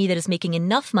company that is making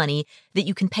enough money that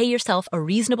you can pay yourself a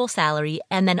reasonable salary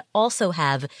and then also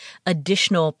have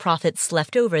additional profits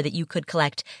left over that you could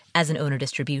collect as an owner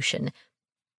distribution.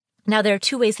 Now, there are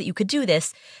two ways that you could do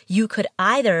this. You could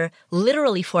either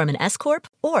literally form an S Corp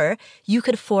or you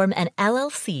could form an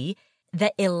LLC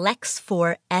that elects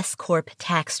for S Corp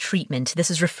tax treatment.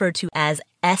 This is referred to as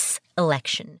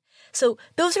S-election. So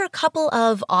those are a couple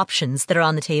of options that are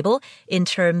on the table in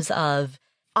terms of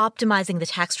optimizing the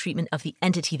tax treatment of the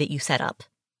entity that you set up.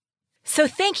 So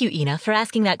thank you, Ina, for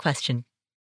asking that question.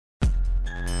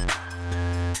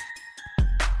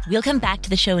 We'll come back to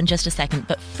the show in just a second,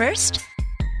 but first,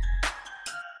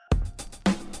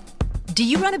 do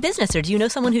you run a business or do you know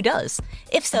someone who does?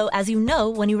 If so, as you know,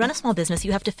 when you run a small business,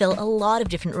 you have to fill a lot of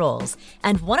different roles.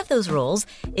 And one of those roles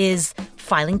is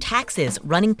filing taxes,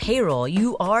 running payroll.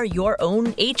 You are your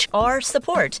own HR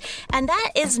support. And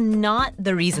that is not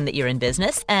the reason that you're in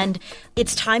business. And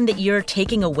it's time that you're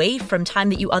taking away from time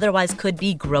that you otherwise could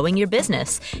be growing your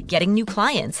business, getting new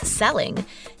clients, selling.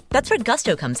 That's where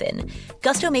Gusto comes in.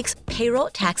 Gusto makes payroll,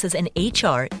 taxes, and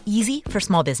HR easy for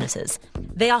small businesses.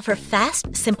 They offer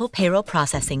fast, simple payroll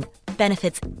processing,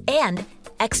 benefits, and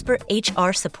expert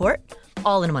HR support,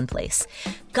 all in one place.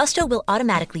 Gusto will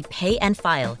automatically pay and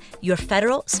file your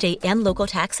federal, state, and local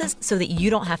taxes so that you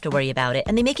don't have to worry about it,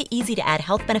 and they make it easy to add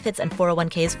health benefits and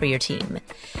 401ks for your team.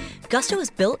 Gusto is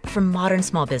built for modern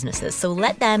small businesses, so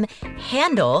let them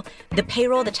handle the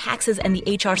payroll, the taxes, and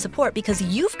the HR support because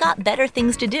you've got better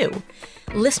things to do.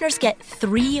 Listeners get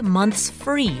 3 months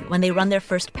free when they run their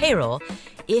first payroll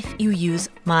if you use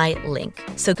my link.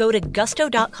 So go to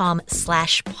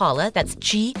gusto.com/Paula, that's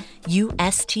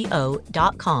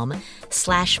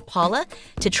gusto.com/Paula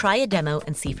to try a demo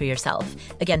and see for yourself.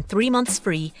 Again, 3 months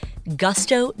free,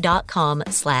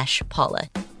 gusto.com/Paula.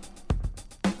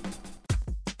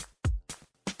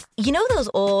 You know those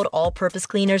old all-purpose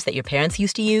cleaners that your parents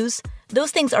used to use?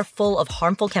 Those things are full of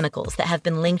harmful chemicals that have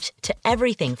been linked to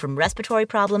everything from respiratory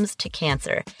problems to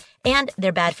cancer. And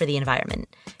they're bad for the environment.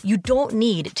 You don't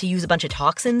need to use a bunch of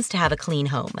toxins to have a clean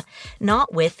home.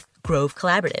 Not with Grove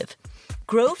Collaborative.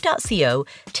 Grove.co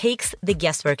takes the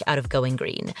guesswork out of going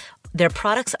green. Their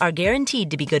products are guaranteed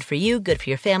to be good for you, good for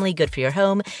your family, good for your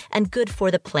home, and good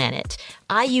for the planet.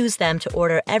 I use them to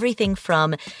order everything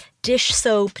from dish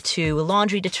soap to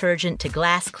laundry detergent to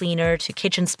glass cleaner to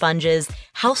kitchen sponges,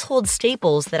 household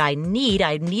staples that I need.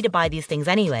 I need to buy these things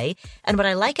anyway. And what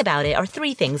I like about it are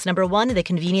 3 things. Number 1, the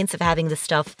convenience of having the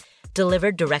stuff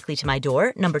delivered directly to my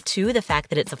door. Number 2, the fact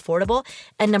that it's affordable.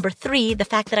 And number 3, the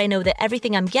fact that I know that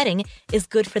everything I'm getting is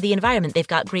good for the environment. They've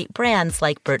got great brands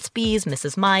like Burt's Bees,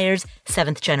 Mrs. Meyer's,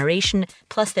 Seventh Generation,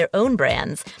 plus their own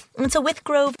brands. And so with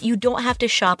Grove, you don't have to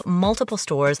shop multiple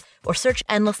stores or search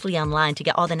endlessly online to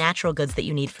get all the natural goods that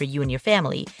you need for you and your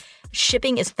family.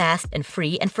 Shipping is fast and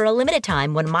free, and for a limited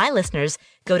time, when my listeners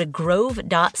go to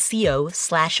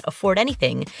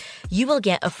grove.co/affordanything, you will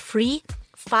get a free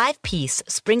 5-piece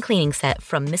spring cleaning set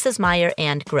from Mrs. Meyer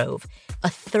and Grove, a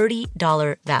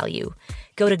 $30 value.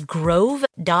 Go to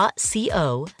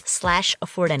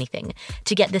grove.co/affordanything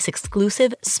to get this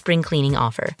exclusive spring cleaning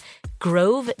offer.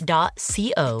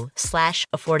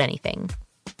 grove.co/affordanything.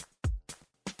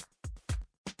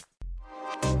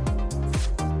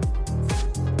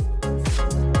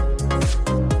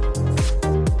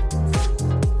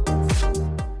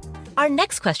 Our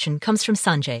next question comes from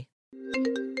Sanjay.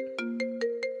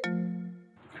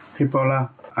 Hey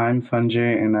Paula, I'm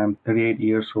Sanjay and I'm 38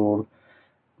 years old.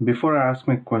 Before I ask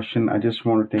my question, I just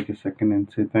want to take a second and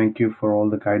say thank you for all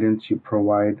the guidance you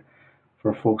provide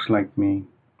for folks like me.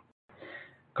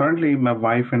 Currently, my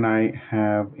wife and I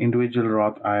have individual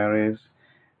Roth IRAs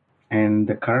and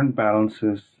the current balance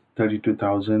is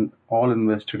 $32,000, all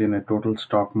invested in a total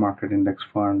stock market index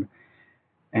fund,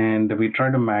 and we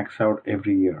try to max out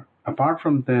every year. Apart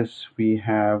from this, we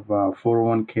have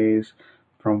 401ks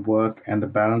from work, and the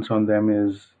balance on them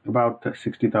is about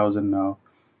 $60,000 now.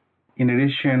 In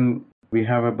addition, we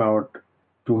have about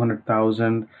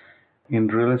 $200,000 in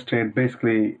real estate.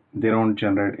 Basically, they don't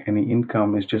generate any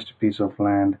income. It's just a piece of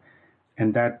land.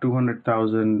 And that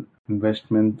 $200,000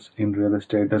 investments in real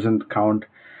estate doesn't count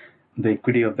the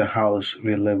equity of the house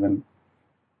we live in.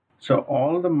 So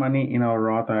all the money in our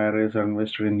Roth IRAs are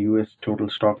invested in U.S. total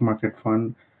stock market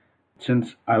fund.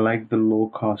 Since I like the low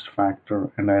cost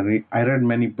factor, and I read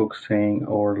many books saying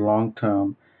over long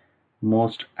term,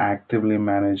 most actively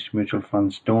managed mutual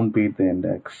funds don't beat the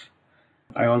index.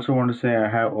 I also want to say I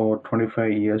have over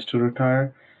 25 years to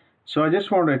retire. So I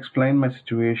just want to explain my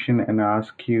situation and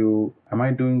ask you, am I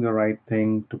doing the right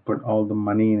thing to put all the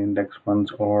money in index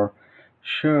funds, or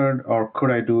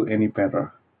could I do any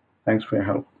better? Thanks for your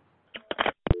help.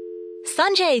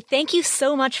 Sanjay, thank you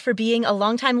so much for being a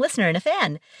longtime listener and a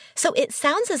fan. So it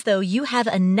sounds as though you have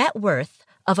a net worth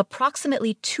of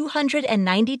approximately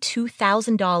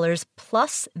 $292,000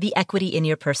 plus the equity in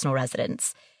your personal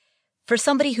residence. For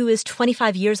somebody who is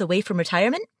 25 years away from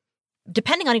retirement,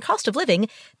 depending on your cost of living,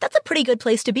 that's a pretty good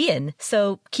place to be in.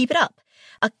 So keep it up.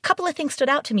 A couple of things stood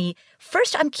out to me.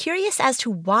 First, I'm curious as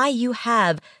to why you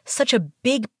have such a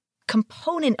big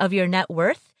component of your net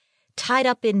worth tied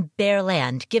up in bare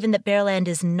land, given that bare land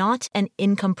is not an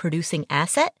income-producing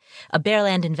asset. A bare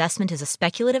land investment is a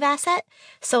speculative asset.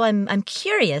 So I'm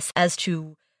curious as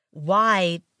to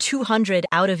why 200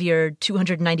 out of your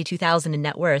 292,000 in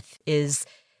net worth is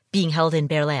being held in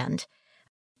bare land.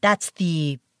 That's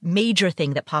the major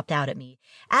thing that popped out at me.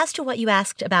 As to what you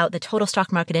asked about the Total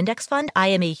Stock Market Index Fund, I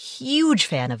am a huge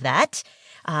fan of that.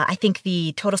 I think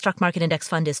the Total Stock Market Index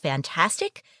Fund is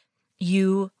fantastic.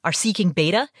 You are seeking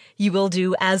beta, you will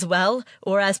do as well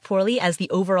or as poorly as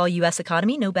the overall U.S.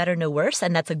 economy, no better, no worse,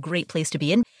 and that's a great place to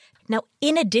be in. Now,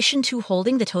 in addition to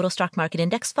holding the Total Stock Market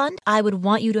Index Fund, I would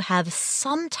want you to have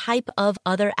some type of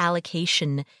other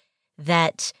allocation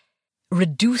that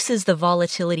reduces the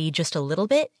volatility just a little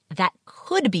bit, that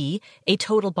could be a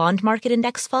total bond market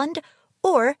index fund,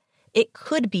 or it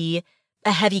could be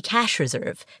a heavy cash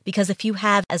reserve. Because if you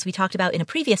have, as we talked about in a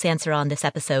previous answer on this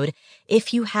episode,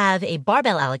 if you have a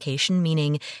barbell allocation,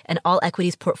 meaning an all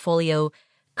equities portfolio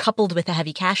coupled with a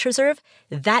heavy cash reserve,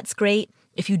 that's great.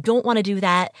 If you don't want to do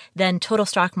that, then total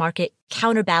stock market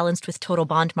counterbalanced with total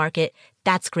bond market,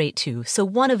 that's great too. So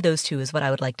one of those two is what I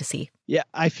would like to see. Yeah,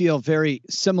 I feel very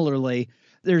similarly.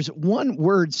 There's one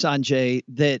word, Sanjay,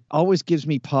 that always gives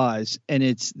me pause, and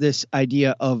it's this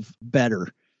idea of better.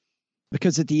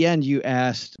 Because at the end, you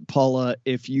asked, Paula,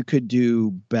 if you could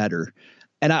do better.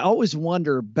 And I always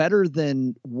wonder, better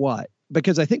than what?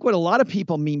 Because I think what a lot of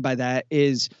people mean by that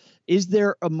is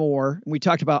there a more, and we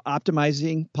talked about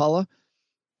optimizing, Paula,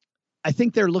 I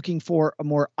think they're looking for a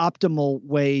more optimal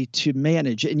way to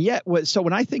manage. And yet, so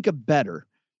when I think of better,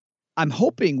 I'm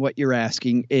hoping what you're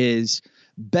asking is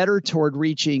better toward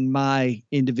reaching my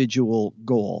individual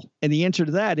goal. And the answer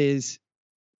to that is,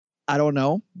 I don't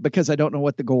know, because I don't know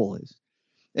what the goal is.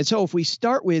 And so if we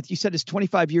start with, you said it's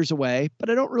 25 years away, but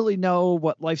I don't really know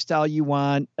what lifestyle you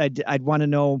want. I'd want to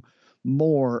know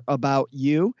more about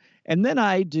you. And then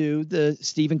I do the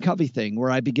Stephen Covey thing where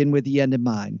I begin with the end in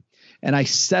mind. And I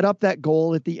set up that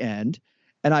goal at the end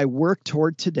and I work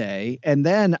toward today. And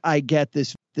then I get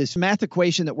this math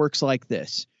equation that works like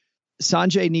this.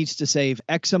 Sanjay needs to save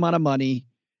X amount of money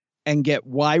and get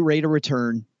Y rate of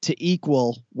return to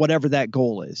equal whatever that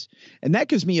goal is. And that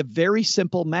gives me a very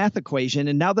simple math equation.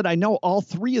 And now that I know all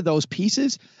three of those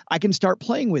pieces, I can start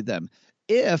playing with them.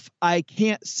 If I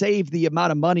can't save the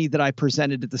amount of money that I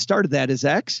presented at the start of that as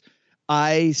X,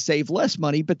 I save less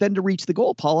money. But then to reach the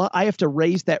goal, Paula, I have to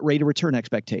raise that rate of return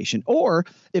expectation. Or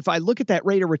if I look at that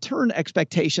rate of return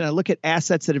expectation, I look at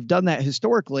assets that have done that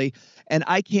historically, and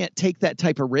I can't take that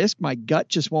type of risk, my gut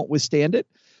just won't withstand it,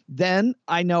 then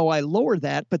I know I lower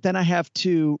that, but then I have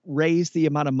to raise the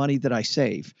amount of money that I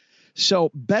save.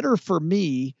 So better for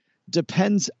me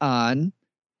depends on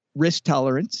risk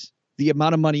tolerance, the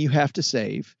amount of money you have to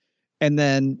save, and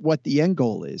then what the end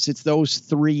goal is. It's those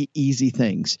three easy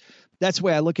things. That's the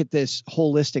way I look at this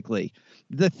holistically.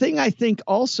 The thing I think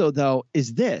also, though,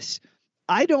 is this.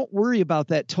 I don't worry about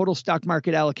that total stock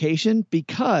market allocation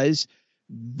because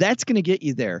that's going to get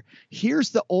you there. Here's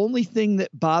the only thing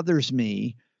that bothers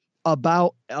me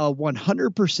about a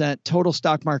 100% total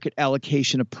stock market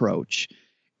allocation approach.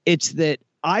 It's that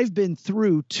I've been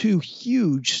through two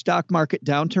huge stock market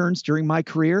downturns during my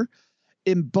career.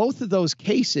 In both of those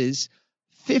cases,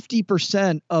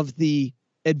 50% of the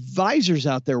advisors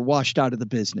out there washed out of the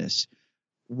business.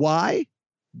 Why?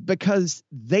 Because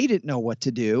they didn't know what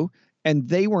to do and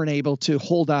they weren't able to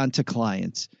hold on to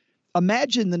clients.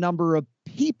 Imagine the number of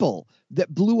people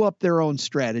that blew up their own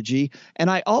strategy.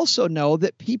 And I also know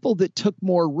that people that took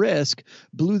more risk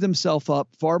blew themselves up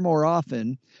far more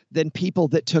often than people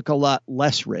that took a lot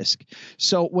less risk.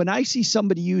 So when I see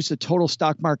somebody use a total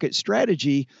stock market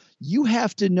strategy, you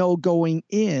have to know going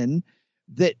in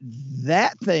that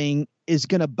that thing is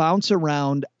going to bounce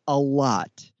around a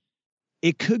lot.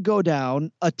 It could go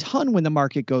down a ton when the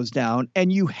market goes down,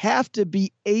 and you have to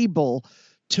be able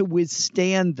to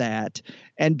withstand that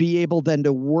and be able then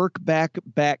to work back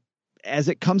as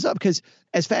it comes up, because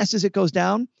as fast as it goes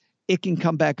down, it can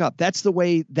come back up. That's the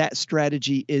way that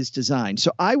strategy is designed.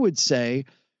 So I would say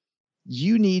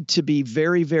you need to be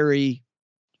very, very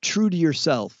true to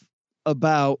yourself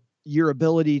about your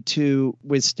ability to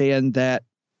withstand that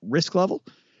risk level.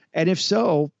 And if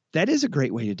so, that is a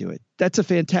great way to do it. That's a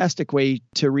fantastic way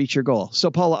to reach your goal. So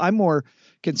Paula, I'm more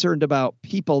concerned about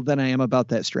people than I am about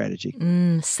that strategy.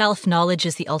 Self-knowledge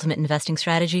is the ultimate investing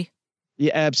strategy.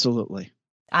 Yeah, absolutely.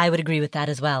 I would agree with that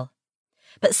as well.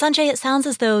 But Sanjay, it sounds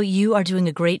as though you are doing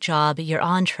a great job. You're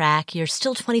on track. You're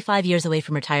still 25 years away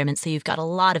from retirement, so you've got a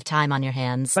lot of time on your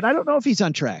hands. But I don't know if he's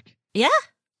on track. Yeah?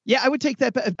 Yeah, I would take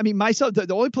that. I mean, myself,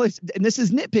 the only place, and this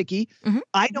is nitpicky,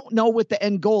 I don't know what the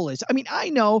end goal is. I mean, I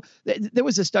know that there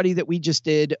was a study that we just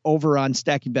did over on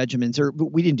Stacking Benjamins, or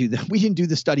we didn't do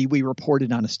the study. We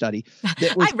reported on a study.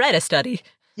 I read a study.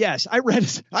 Yes, I read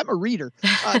it. I'm a reader.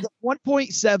 The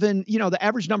 1.7, the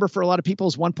average number for a lot of people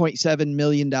is $1.7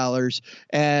 million.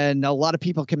 And a lot of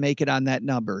people can make it on that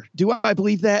number. Do I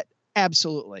believe that?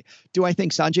 Absolutely. Do I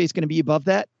think Sanjay is going to be above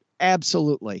that?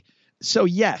 Absolutely. So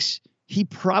yes, he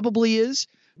probably is.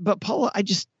 But Paula,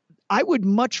 I would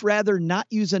much rather not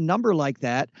use a number like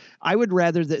that. I would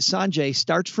rather that Sanjay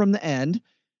starts from the end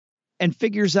and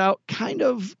figures out kind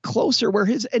of closer where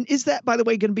and is that, by the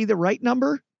way, going to be the right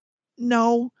number?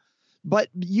 No, but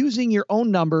using your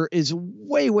own number is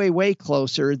way, way, way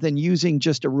closer than using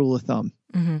just a rule of thumb.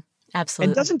 Mm-hmm. Absolutely.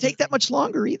 And it doesn't take that much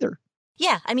longer either.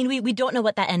 Yeah, I mean, we don't know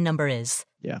what that end number is.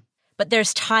 Yeah. But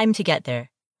there's time to get there.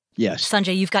 Yes.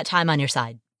 Sanjay, you've got time on your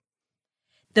side.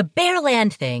 The bare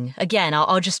land thing, again,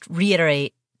 I'll just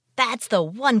reiterate, that's the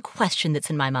one question that's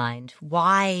in my mind.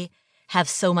 Why have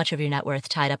so much of your net worth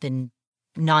tied up in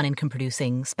non-income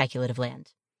producing speculative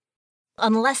land?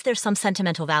 Unless there's some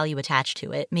sentimental value attached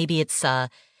to it. Maybe it's a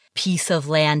piece of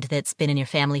land that's been in your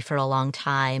family for a long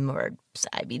time, or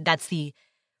I mean, that's the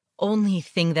only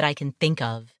thing that I can think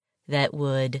of that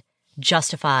would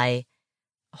justify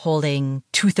holding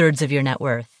 2/3 of your net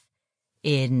worth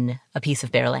in a piece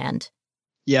of bare land.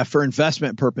 Yeah, for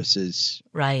investment purposes.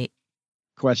 Right.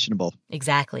 Questionable.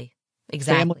 Exactly.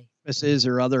 Family purposes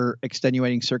or other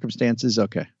extenuating circumstances.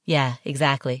 Okay. Yeah,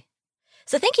 exactly.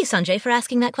 So thank you, Sanjay, for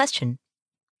asking that question.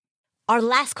 Our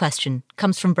last question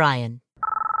comes from Brian.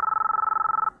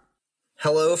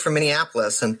 Hello from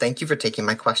Minneapolis, and thank you for taking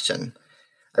my question.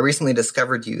 I recently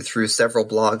discovered you through several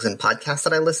blogs and podcasts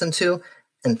that I listen to,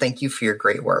 and thank you for your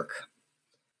great work.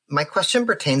 My question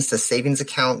pertains to savings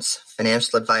accounts,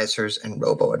 financial advisors, and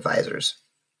robo-advisors.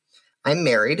 I'm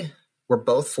married, we're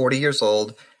both 40 years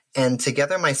old, and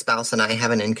together my spouse and I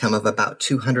have an income of about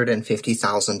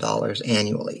 $250,000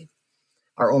 annually.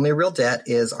 Our only real debt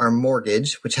is our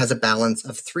mortgage, which has a balance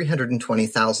of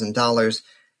 $320,000,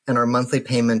 and our monthly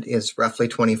payment is roughly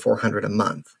 $2,400 a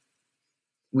month.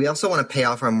 We also want to pay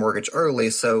off our mortgage early,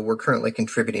 so we're currently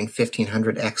contributing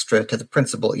 $1,500 extra to the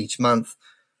principal each month.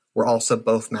 We're also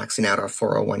both maxing out our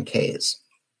 401ks.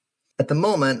 At the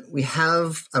moment, we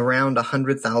have around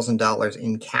 $100,000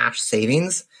 in cash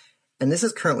savings, and this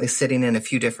is currently sitting in a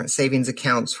few different savings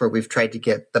accounts where we've tried to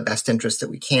get the best interest that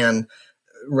we can,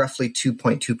 roughly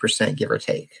 2.2% give or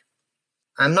take.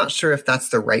 I'm not sure if that's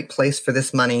the right place for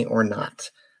this money or not.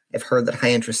 I've heard that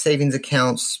high interest savings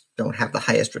accounts don't have the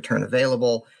highest return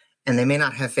available, and they may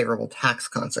not have favorable tax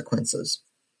consequences.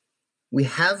 We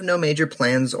have no major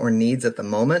plans or needs at the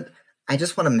moment. I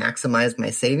just want to maximize my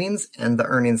savings and the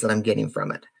earnings that I'm getting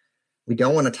from it. We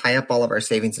don't want to tie up all of our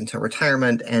savings until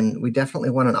retirement, and we definitely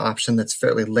want an option that's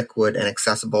fairly liquid and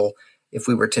accessible if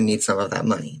we were to need some of that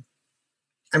money.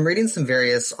 I'm reading some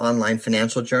various online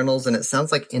financial journals, and it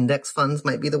sounds like index funds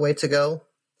might be the way to go.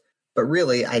 But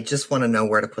really, I just want to know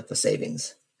where to put the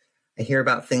savings. I hear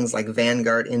about things like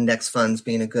Vanguard index funds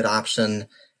being a good option,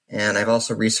 and I've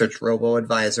also researched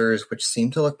robo-advisors, which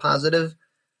seem to look positive.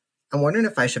 I'm wondering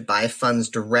if I should buy funds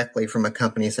directly from a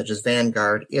company such as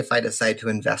Vanguard if I decide to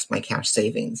invest my cash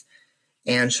savings.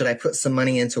 And should I put some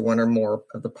money into one or more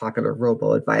of the popular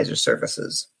robo-advisor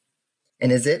services?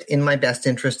 And is it in my best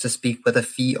interest to speak with a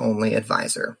fee-only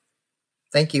advisor?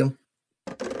 Thank you.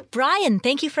 Brian,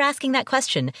 thank you for asking that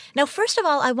question. Now, first of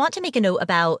all, I want to make a note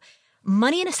about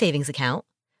money in a savings account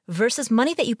versus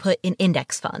money that you put in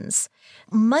index funds.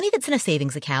 Money that's in a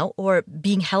savings account or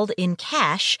being held in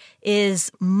cash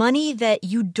is money that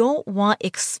you don't want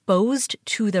exposed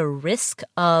to the risk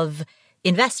of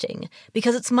investing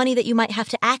because it's money that you might have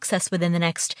to access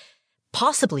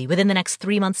possibly within the next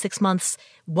 3 months, 6 months,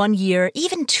 1 year,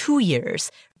 even 2 years.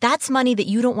 That's money that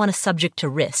you don't want to subject to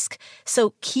risk.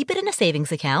 So keep it in a savings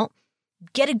account,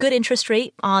 get a good interest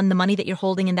rate on the money that you're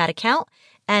holding in that account,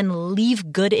 and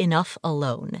leave good enough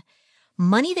alone.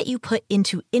 Money that you put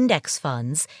into index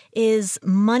funds is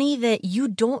money that you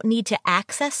don't need to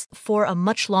access for a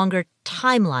much longer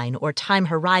timeline or time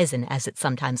horizon, as it's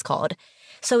sometimes called.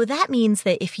 So that means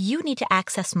that if you need to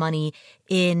access money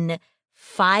in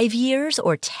 5 years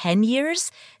or 10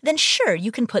 years, then sure,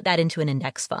 you can put that into an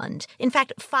index fund. In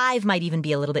fact, 5 might even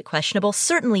be a little bit questionable.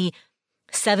 Certainly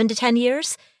 7 to 10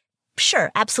 years.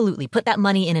 Sure, absolutely. Put that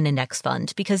money in an index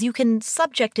fund because you can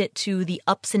subject it to the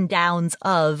ups and downs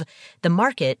of the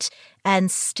market and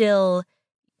still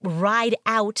ride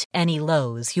out any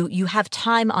lows. You have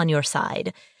time on your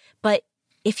side. But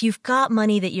if you've got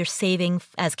money that you're saving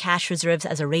as cash reserves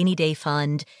as a rainy day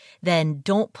fund, then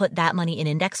don't put that money in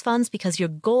index funds because your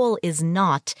goal is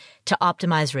not to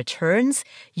optimize returns.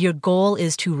 Your goal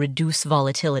is to reduce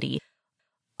volatility.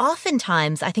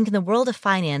 Oftentimes, I think in the world of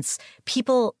finance,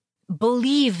 people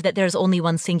believe that there's only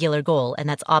one singular goal, and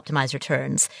that's optimize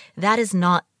returns. That is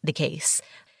not the case.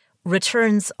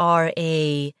 Returns are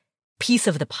a piece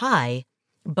of the pie,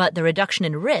 but the reduction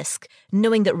in risk,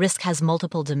 knowing that risk has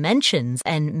multiple dimensions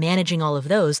and managing all of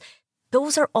those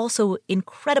are also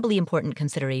incredibly important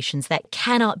considerations that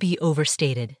cannot be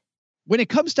overstated. When it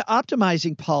comes to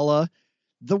optimizing, Paula,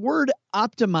 the word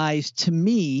optimize to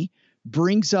me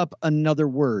brings up another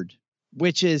word,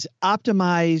 which is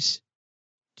optimize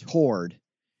toward.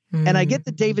 And I get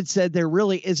that David said there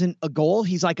really isn't a goal.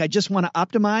 He's like, I just want to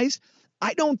optimize.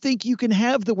 I don't think you can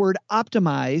have the word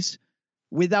optimize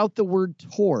without the word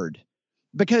toward.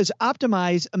 Because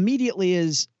optimize immediately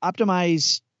is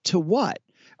optimize to what?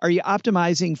 Are you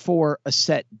optimizing for a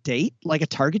set date, like a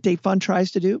target date fund tries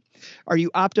to do? Are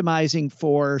you optimizing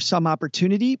for some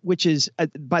opportunity, which is,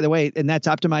 by the way, and that's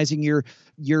optimizing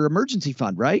your emergency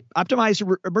fund, right? Optimize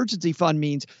emergency fund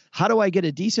means how do I get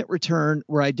a decent return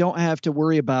where I don't have to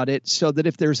worry about it so that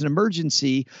if there's an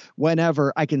emergency,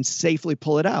 whenever I can safely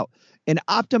pull it out. An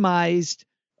optimized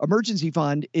emergency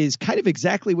fund is kind of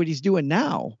exactly what he's doing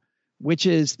now, which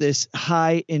is this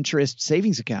high interest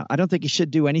savings account. I don't think he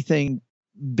should do anything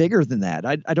bigger than that.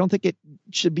 I don't think it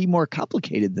should be more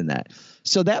complicated than that.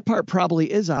 So that part probably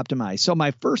is optimized. So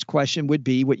my first question would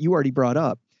be what you already brought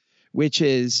up, which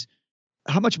is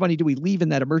how much money do we leave in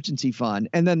that emergency fund?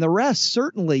 And then the rest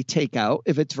certainly take out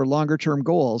if it's for longer term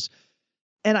goals.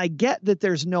 And I get that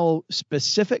there's no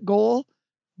specific goal,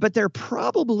 but there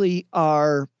probably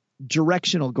are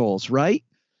directional goals, right?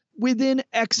 Within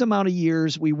X amount of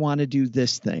years, we want to do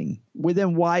this thing.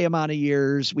 Within Y amount of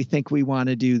years, we think we want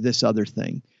to do this other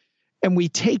thing. And we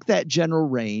take that general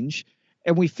range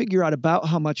and we figure out about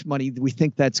how much money we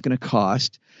think that's going to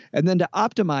cost. And then to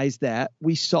optimize that,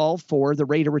 we solve for the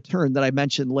rate of return that I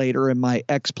mentioned later in my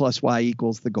X plus Y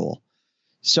equals the goal.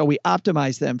 So we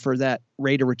optimize them for that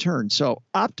rate of return. So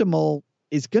optimal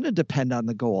is going to depend on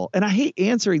the goal. And I hate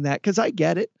answering that because I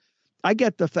get it. I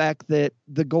get the fact that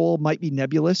the goal might be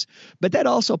nebulous, but that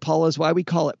also, Paula, is why we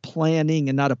call it planning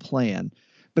and not a plan,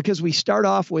 because we start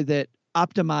off with it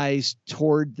optimized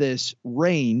toward this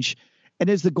range. And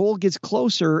as the goal gets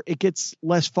closer, it gets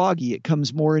less foggy. It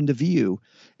comes more into view.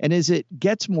 And as it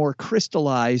gets more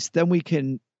crystallized, then we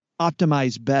can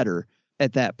optimize better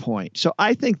at that point. So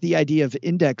I think the idea of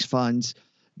index funds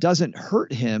doesn't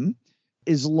hurt him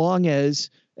as long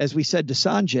as we said to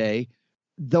Sanjay,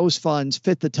 those funds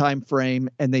fit the time frame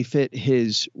and they fit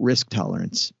his risk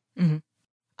tolerance. Mm-hmm.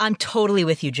 I'm totally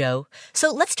with you, Joe.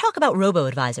 So let's talk about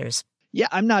robo-advisors. Yeah,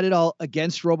 I'm not at all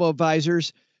against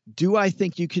robo-advisors. Do I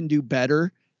think you can do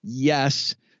better?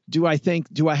 Yes. Do I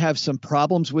have some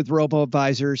problems with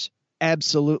robo-advisors?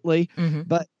 Absolutely. Mm-hmm.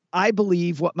 But I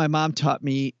believe what my mom taught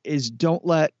me is don't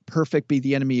let perfect be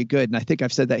the enemy of good. And I think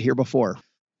I've said that here before.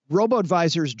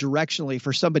 Robo-advisors directionally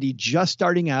for somebody just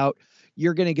starting out,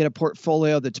 you're going to get a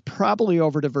portfolio that's probably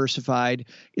over diversified.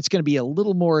 It's going to be a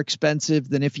little more expensive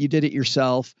than if you did it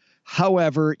yourself.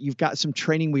 However, you've got some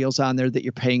training wheels on there that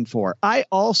you're paying for. I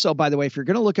also, by the way, if you're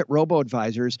going to look at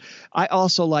robo-advisors, I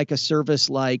also like a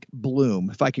service like Bloom,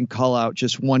 if I can call out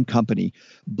just one company.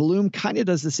 Bloom kind of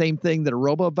does the same thing that a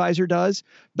robo-advisor does,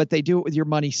 but they do it with your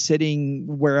money sitting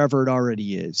wherever it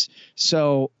already is.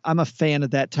 So I'm a fan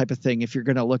of that type of thing if you're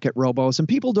going to look at robos. And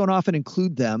people don't often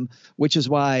include them, which is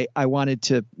why I wanted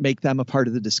to make them a part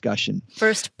of the discussion.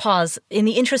 First, pause. In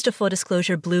the interest of full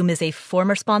disclosure, Bloom is a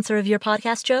former sponsor of your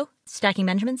podcast, Joe? Stacking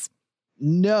Benjamins?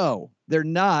 No, they're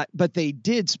not, but they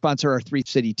did sponsor our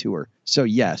 3-city tour. So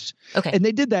yes. Okay. And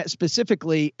they did that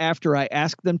specifically after I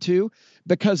asked them to,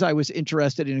 because I was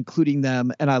interested in including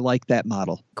them and I like that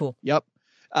model. Cool. Yep.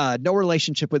 No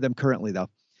relationship with them currently though.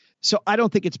 So I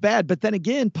don't think it's bad. But then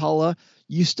again, Paula,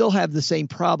 you still have the same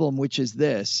problem, which is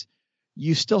this.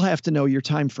 You still have to know your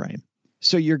time frame.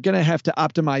 So you're going to have to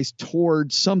optimize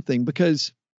towards something,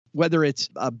 because whether it's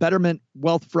a Betterment,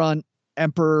 Wealthfront,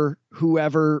 Emperor,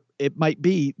 whoever it might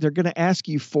be, they're going to ask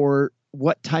you for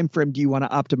what time frame do you want to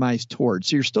optimize towards.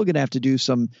 So you're still going to have to do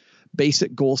some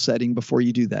basic goal setting before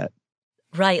you do that.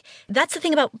 Right. That's the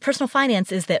thing about personal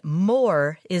finance, is that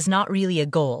more is not really a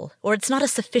goal, or it's not a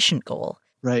sufficient goal.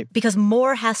 Right. Because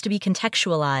more has to be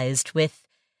contextualized with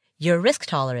your risk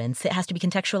tolerance. It has to be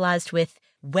contextualized with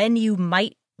when you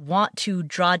might want to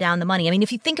draw down the money. I mean,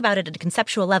 if you think about it at a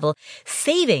conceptual level,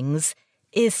 savings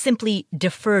is simply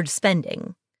deferred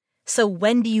spending. So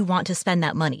when do you want to spend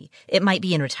that money? It might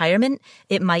be in retirement.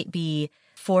 It might be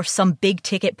for some big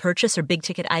ticket purchase or big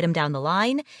ticket item down the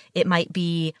line. It might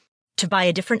be to buy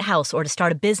a different house or to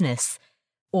start a business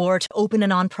or to open a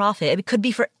nonprofit. It could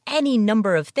be for any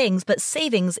number of things, but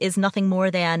savings is nothing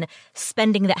more than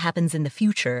spending that happens in the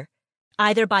future,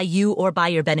 either by you or by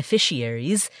your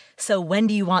beneficiaries. So when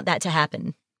do you want that to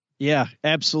happen? Yeah,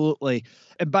 absolutely.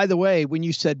 And by the way, when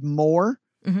you said more,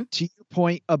 to your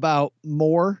point about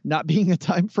more not being a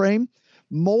time frame,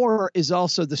 more is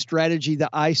also the strategy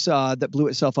that I saw that blew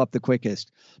itself up the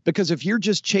quickest. Because if you're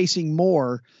just chasing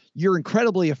more, you're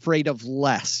incredibly afraid of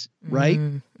less, right?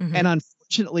 Mm-hmm. And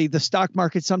unfortunately, the stock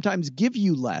market sometimes give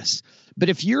you less. But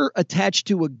if you're attached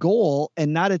to a goal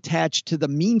and not attached to the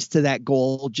means to that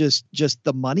goal, just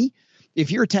the money,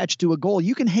 If you're attached to a goal,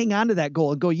 you can hang on to that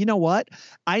goal and go, you know what?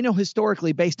 I know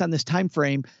historically, based on this time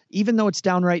frame, even though it's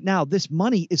down right now, this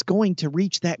money is going to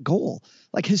reach that goal.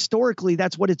 Like historically,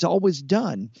 that's what it's always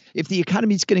done. If the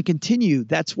economy is going to continue,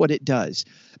 that's what it does.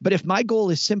 But if my goal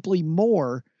is simply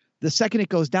more, the second it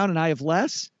goes down and I have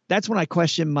less, that's when I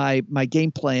question my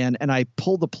game plan and I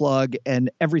pull the plug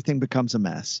and everything becomes a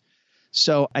mess.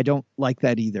 So I don't like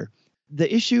that either.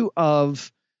 The issue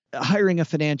of hiring a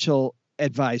financial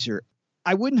advisor,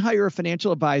 I wouldn't hire a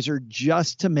financial advisor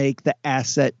just to make the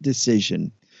asset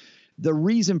decision. The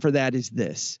reason for that is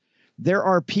this. There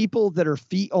are people that are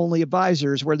fee-only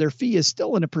advisors where their fee is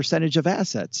still in a percentage of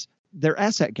assets. They're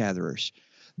asset gatherers.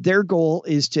 Their goal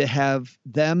is to have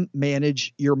them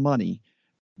manage your money.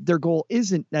 Their goal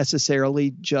isn't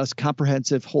necessarily just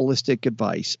comprehensive, holistic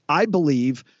advice. I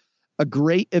believe a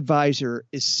great advisor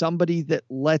is somebody that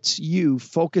lets you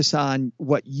focus on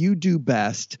what you do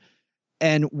best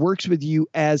and works with you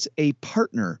as a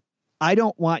partner. I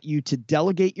don't want you to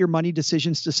delegate your money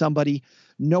decisions to somebody.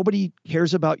 Nobody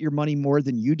cares about your money more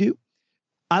than you do.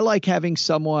 I like having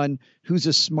someone who's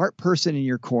a smart person in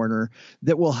your corner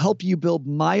that will help you build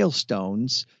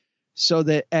milestones so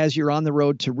that as you're on the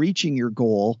road to reaching your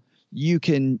goal, you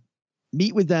can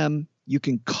meet with them, you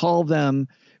can call them,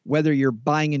 whether you're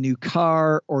buying a new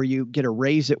car or you get a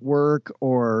raise at work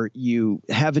or you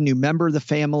have a new member of the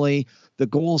family, the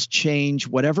goals change,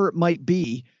 whatever it might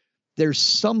be, there's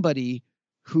somebody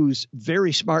who's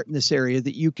very smart in this area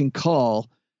that you can call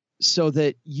so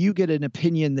that you get an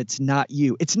opinion that's not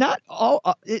you. It's not all,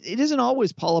 it isn't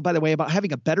always, Paula, by the way, about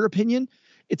having a better opinion.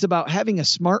 It's about having a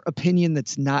smart opinion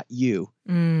that's not you.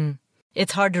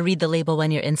 It's hard to read the label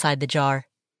when you're inside the jar.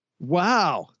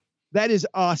 Wow. That is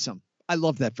awesome. I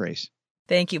love that phrase.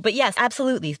 Thank you. But yes,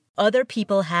 absolutely. Other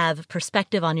people have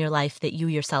perspective on your life that you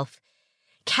yourself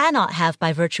cannot have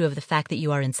by virtue of the fact that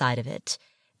you are inside of it.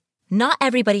 Not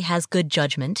everybody has good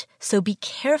judgment, so be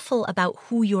careful about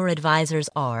who your advisors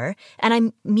are. And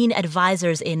I mean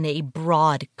advisors in a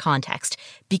broad context.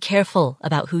 Be careful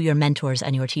about who your mentors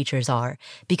and your teachers are,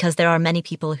 because there are many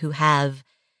people who have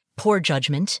poor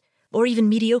judgment or even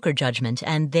mediocre judgment,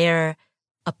 and their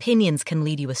opinions can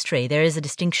lead you astray. There is a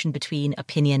distinction between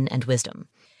opinion and wisdom.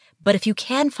 But if you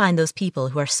can find those people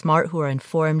who are smart, who are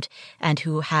informed, and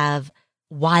who have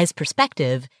wise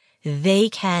perspective, they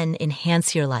can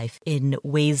enhance your life in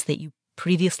ways that you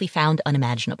previously found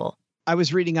unimaginable. I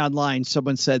was reading online,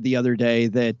 someone said the other day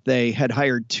that they had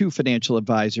hired 2 financial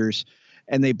advisors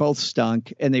and they both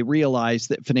stunk, and they realized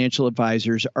that financial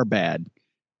advisors are bad.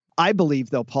 I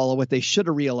believe, though, Paula, what they should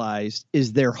have realized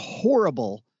is they're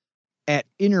horrible at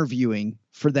interviewing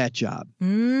for that job.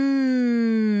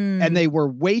 And they were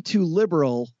way too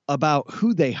liberal about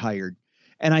who they hired.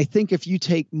 And I think if you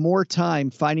take more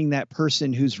time finding that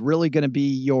person who's really going to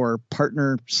be your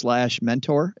partner /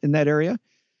 mentor in that area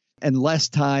and less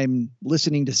time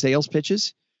listening to sales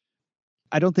pitches,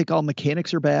 I don't think all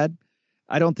mechanics are bad.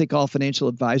 I don't think all financial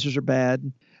advisors are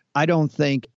bad. I don't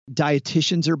think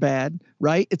dietitians are bad,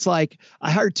 right? It's like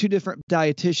I hired 2 different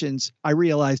dietitians. I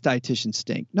realized dietitians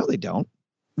stink. No, they don't.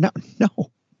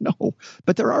 No.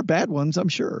 But there are bad ones, I'm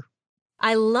sure.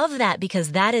 I love that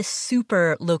because that is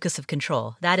super locus of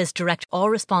control. That is direct all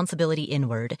responsibility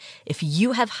inward. If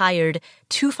you have hired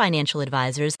 2 financial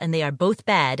advisors and they are both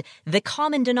bad, the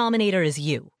common denominator is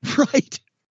you. Right.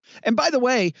 And by the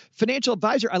way, financial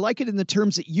advisor, I like it in the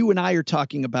terms that you and I are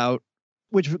talking about,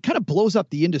 which kind of blows up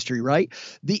the industry, right?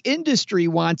 The industry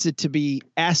wants it to be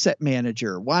asset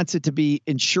manager, wants it to be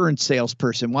insurance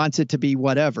salesperson, wants it to be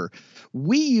whatever.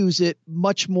 We use it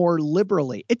much more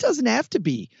liberally. It doesn't have to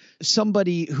be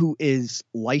somebody who is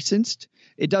licensed.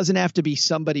 It doesn't have to be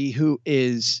somebody who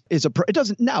it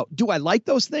doesn't. Now, do I like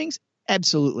those things?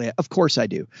 Absolutely. Of course I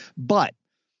do. But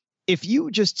if you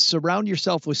just surround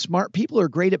yourself with smart people who are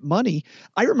great at money,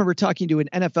 I remember talking to an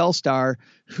NFL star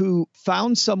who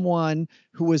found someone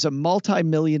who was a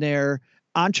multimillionaire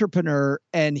entrepreneur,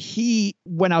 and he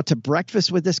went out to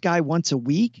breakfast with this guy once a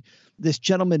week. This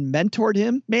gentleman mentored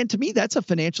him. Man, to me, that's a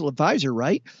financial advisor,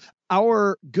 right?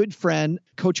 Our good friend,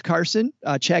 Coach Carson,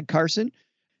 Chad Carson,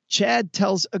 Chad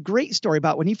tells a great story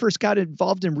about when he first got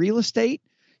involved in real estate.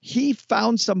 He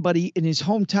found somebody in his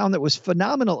hometown that was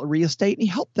phenomenal at real estate, and he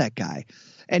helped that guy.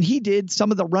 And he did some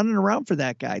of the running around for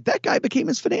that guy. That guy became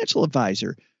his financial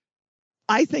advisor.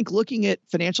 I think looking at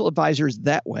financial advisors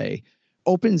that way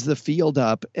opens the field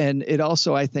up, and it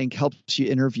also, I think, helps you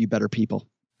interview better people.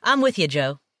 I'm with you,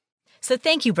 Joe. So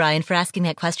thank you, Brian, for asking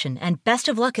that question, and best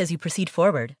of luck as you proceed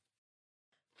forward.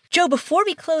 Joe, before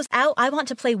we close out, I want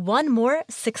to play one more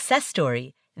success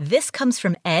story. This comes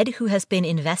from Ed, who has been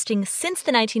investing since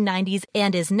the 1990s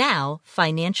and is now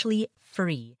financially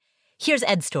free. Here's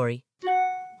Ed's story.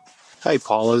 Hi,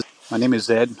 Paula. My name is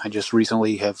Ed. I just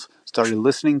recently have started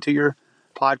listening to your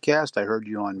podcast. I heard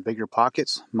you on Bigger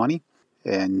Pockets Money,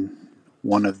 and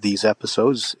one of these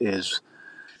episodes is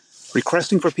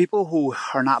requesting for people who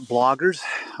are not bloggers.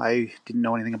 I didn't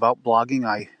know anything about blogging.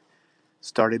 I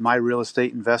started my real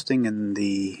estate investing in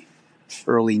the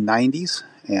early 90s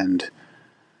and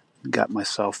got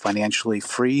myself financially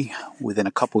free within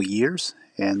a couple years.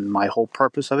 And my whole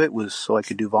purpose of it was so I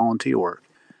could do volunteer work.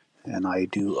 And I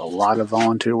do a lot of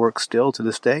volunteer work still to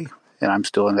this day. And I'm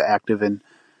still active in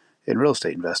real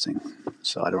estate investing.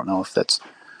 So I don't know if that's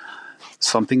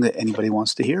something that anybody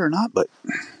wants to hear or not, but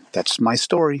that's my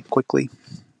story quickly.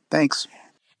 Thanks.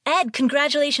 Ed,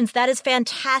 congratulations. That is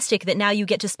fantastic that now you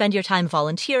get to spend your time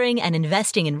volunteering and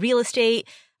investing in real estate.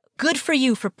 Good for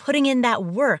you for putting in that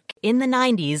work in the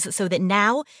 90s so that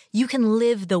now you can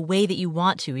live the way that you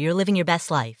want to. You're living your best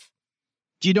life.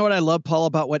 Do you know what I love, Paul,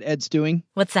 about what Ed's doing?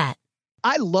 What's that?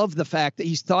 I love the fact that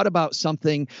he's thought about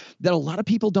something that a lot of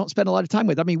people don't spend a lot of time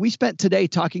with. I mean, we spent today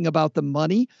talking about the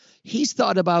money. He's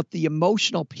thought about the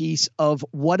emotional piece of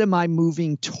what am I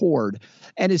moving toward?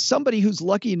 And as somebody who's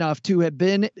lucky enough to have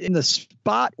been in the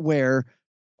spot where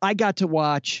I got to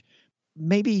watch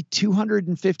maybe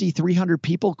 250, 300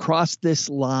 people cross this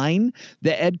line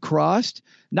that Ed crossed.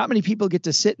 Not many people get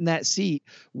to sit in that seat.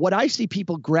 What I see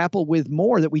people grapple with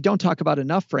more that we don't talk about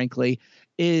enough, frankly,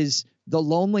 is the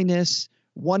loneliness,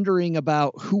 wondering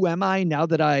about who am I now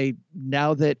that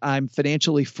I'm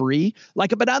financially free.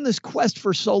 Like I've been on this quest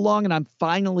for so long and I'm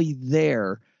finally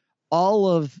there. All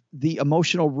of the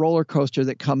emotional roller coaster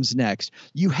that comes next.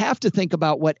 You have to think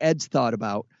about what Ed's thought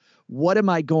about. What am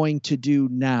I going to do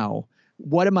now?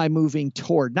 What am I moving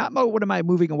toward? Not what am I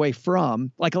moving away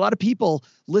from? Like a lot of people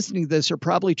listening to this are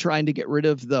probably trying to get rid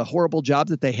of the horrible job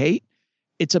that they hate.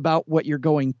 It's about what you're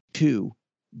going to.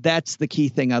 That's the key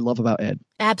thing I love about Ed.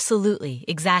 Absolutely.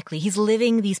 Exactly. He's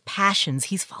living these passions.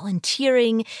 He's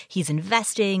volunteering. He's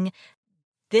investing.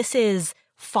 This is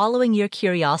following your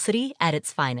curiosity at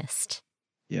its finest.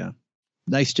 Yeah.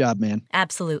 Nice job, man.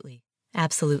 Absolutely.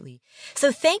 Absolutely.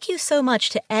 So thank you so much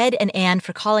to Ed and Ann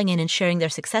for calling in and sharing their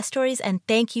success stories. And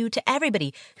thank you to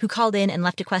everybody who called in and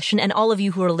left a question and all of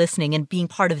you who are listening and being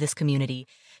part of this community.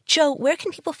 Joe, where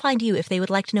can people find you if they would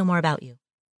like to know more about you?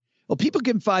 Well, people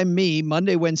can find me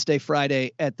Monday, Wednesday,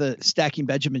 Friday at the Stacking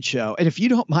Benjamin Show. And if you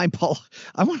don't mind, Paul,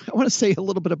 I want to say a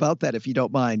little bit about that, if you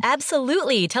don't mind.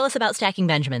 Absolutely. Tell us about Stacking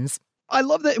Benjamins. I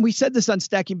love that. And we said this on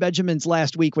Stacking Benjamins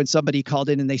last week when somebody called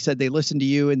in and they said they listened to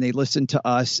you and they listened to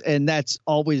us. And that's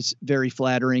always very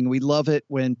flattering. We love it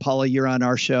when, Paula, you're on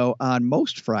our show on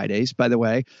most Fridays, by the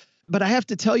way. But I have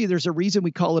to tell you, there's a reason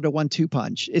we call it a 1-2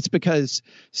 punch. It's because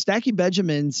Stacking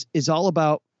Benjamins is all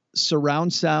about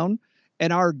surround sound.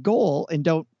 And our goal, and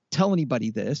don't tell anybody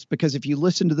this, because if you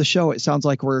listen to the show, it sounds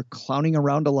like we're clowning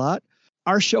around a lot.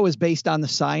 Our show is based on the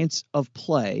science of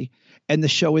play, and the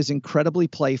show is incredibly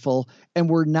playful, and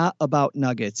we're not about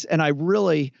nuggets. And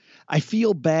I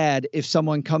feel bad if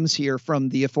someone comes here from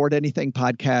the Afford Anything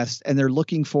podcast and they're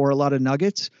looking for a lot of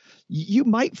nuggets. You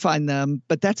might find them,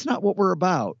 but that's not what we're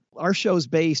about. Our show is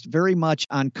based very much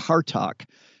on Car Talk.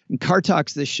 And Car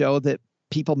Talk's this show that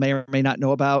people may or may not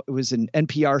know about. It was an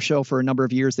NPR show for a number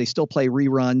of years. They still play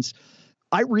reruns.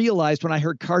 I realized when I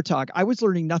heard Car Talk, I was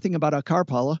learning nothing about a car,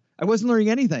 Paula. I wasn't learning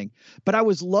anything, but I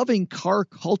was loving car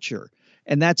culture.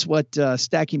 And that's what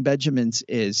Stacking Benjamins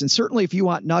is. And certainly if you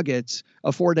want nuggets,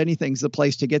 Afford Anything's the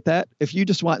place to get that. If you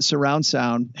just want surround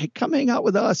sound, hey, come hang out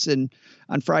with us. And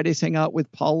on Fridays, hang out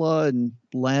with Paula and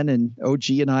Len and OG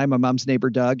and I, my mom's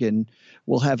neighbor, Doug, and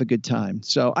we'll have a good time.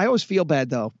 So I always feel bad,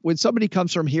 though, when somebody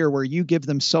comes from here where you give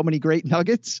them so many great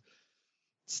nuggets.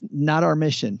 It's not our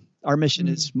mission. Our mission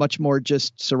is much more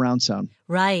just surround sound.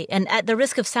 Right. And at the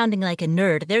risk of sounding like a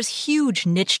nerd, there's huge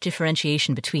niche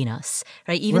differentiation between us,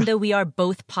 right? Even though we are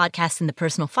both podcasts in the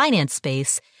personal finance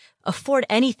space, Afford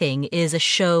Anything is a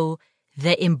show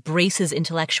that embraces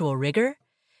intellectual rigor.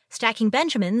 Stacking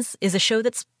Benjamins is a show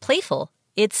that's playful.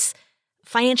 It's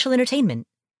financial entertainment.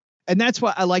 And that's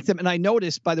why I like them. And I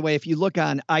noticed, by the way, if you look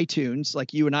on iTunes,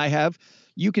 like you and I have,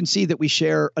 you can see that we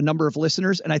share a number of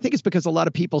listeners. And I think it's because a lot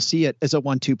of people see it as a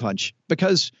 1-2 punch,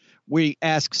 because we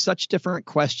ask such different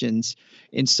questions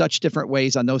in such different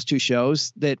ways on those two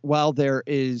shows that while there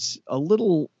is a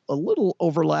little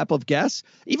overlap of guests,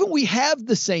 even we have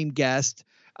the same guest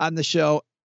on the show.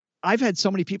 I've had so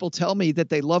many people tell me that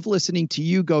they love listening to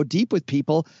you go deep with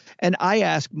people, and I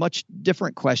ask much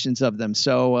different questions of them.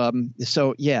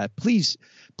 So yeah, please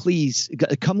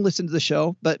come listen to the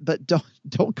show, but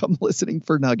don't come listening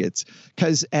for nuggets,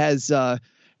 because as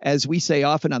we say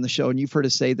often on the show, and you've heard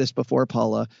us say this before,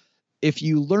 Paula, if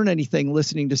you learn anything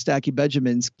listening to Stacky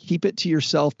Benjamins, keep it to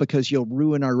yourself because you'll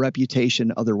ruin our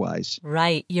reputation otherwise.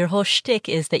 Right. Your whole shtick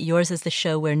is that yours is the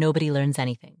show where nobody learns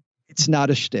anything. It's not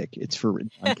a shtick. It's for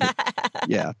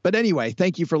yeah. But anyway,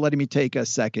 thank you for letting me take a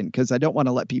second because I don't want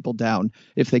to let people down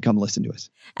if they come listen to us.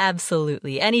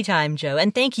 Absolutely. Anytime, Joe.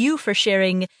 And thank you for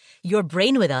sharing your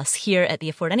brain with us here at the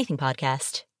Afford Anything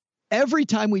podcast. Every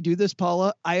time we do this,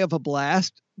 Paula, I have a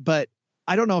blast, but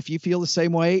I don't know if you feel the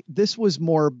same way. This was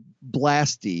more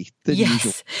blasty than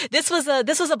usual. This was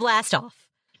a blast off.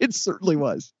 It certainly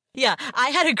was. Yeah,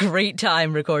 I had a great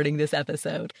time recording this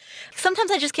episode.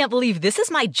 Sometimes I just can't believe this is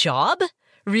my job.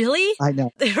 Really? I know.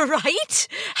 Right?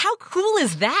 How cool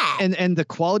is that? And the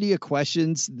quality of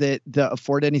questions that the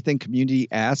Afford Anything community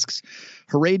asks,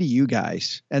 hooray to you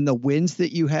guys. And the wins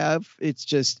that you have, it's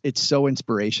so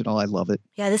inspirational. I love it.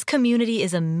 Yeah, this community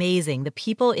is amazing. The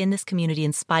people in this community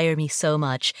inspire me so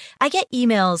much. I get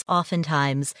emails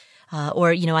oftentimes,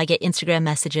 or I get Instagram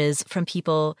messages from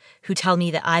people who tell me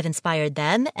that I've inspired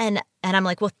them. And I'm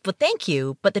like, well, thank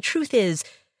you. But the truth is,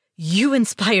 you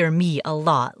inspire me a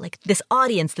lot. Like this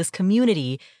audience, this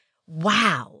community.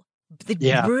 Wow.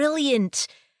 Brilliant,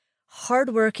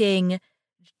 hardworking,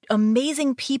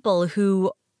 amazing people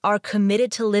who are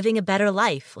committed to living a better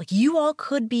life. Like you all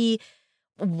could be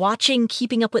watching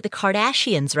Keeping Up with the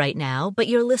Kardashians right now, but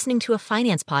you're listening to a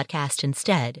finance podcast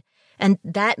instead. And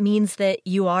that means that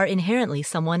you are inherently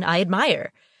someone I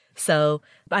admire. So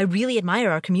I really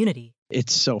admire our community.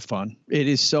 It's so fun. It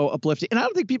is so uplifting. And I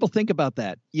don't think people think about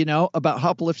that, about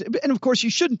how uplifting. And of course, you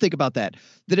shouldn't think about that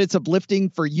it's uplifting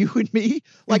for you and me.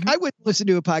 Like I would listen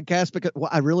to a podcast because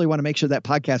I really want to make sure that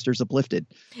podcaster is uplifted.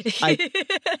 I'm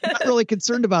not really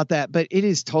concerned about that, but it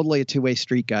is totally a two-way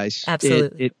street, guys.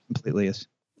 Absolutely. It completely is.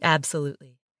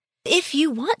 Absolutely. If you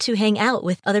want to hang out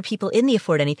with other people in the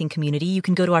Afford Anything community, you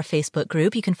can go to our Facebook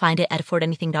group. You can find it at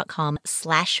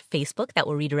affordanything.com/Facebook. That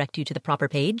will redirect you to the proper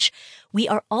page. We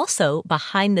are also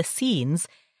behind the scenes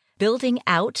building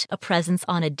out a presence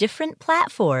on a different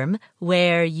platform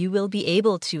where you will be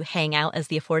able to hang out as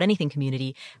the Afford Anything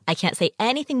community. I can't say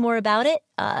anything more about it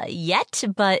yet,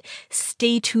 but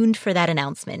stay tuned for that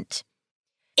announcement.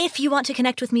 If you want to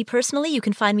connect with me personally, you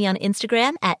can find me on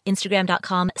Instagram at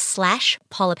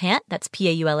instagram.com/PaulaPant. That's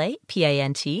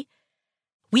PaulaPant.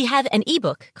 We have an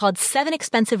ebook called 7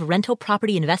 Expensive Rental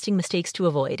Property Investing Mistakes to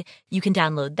Avoid. You can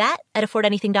download that at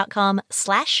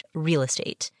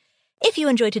affordanything.com/real-estate. If you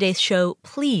enjoyed today's show,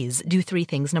 please do 3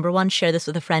 things. Number 1, share this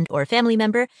with a friend or a family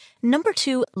member. Number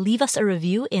 2, leave us a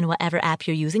review in whatever app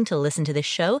you're using to listen to this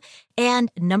show. And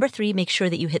number 3, make sure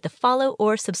that you hit the follow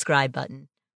or subscribe button.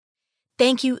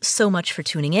 Thank you so much for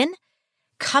tuning in.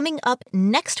 Coming up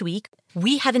next week,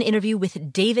 we have an interview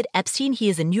with David Epstein. He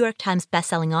is a New York Times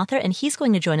bestselling author, and he's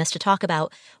going to join us to talk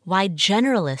about why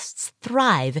generalists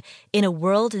thrive in a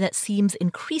world that seems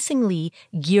increasingly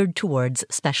geared towards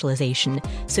specialization.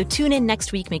 So tune in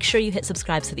next week. Make sure you hit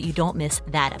subscribe so that you don't miss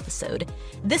that episode.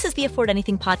 This is the Afford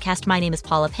Anything podcast. My name is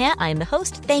Paula Pant. I am the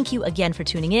host. Thank you again for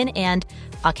tuning in, and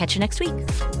I'll catch you next week.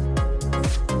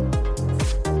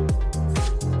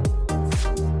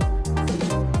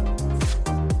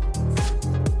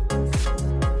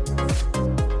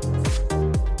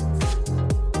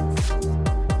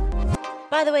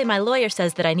 By the way, my lawyer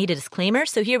says that I need a disclaimer,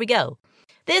 so here we go.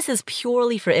 This is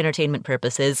purely for entertainment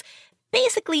purposes.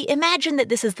 Basically, imagine that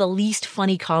this is the least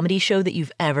funny comedy show that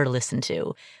you've ever listened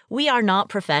to. We are not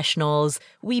professionals.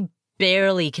 We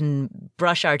barely can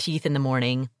brush our teeth in the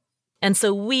morning. And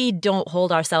so we don't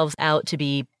hold ourselves out to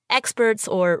be experts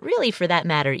or really, for that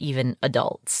matter, even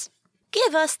adults.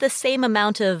 Give us the same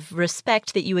amount of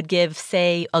respect that you would give,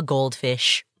 say, a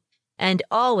goldfish. And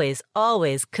always,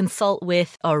 always consult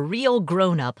with a real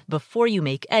grown-up before you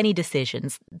make any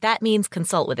decisions. That means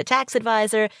consult with a tax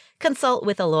advisor, consult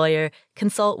with a lawyer,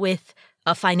 consult with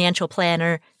a financial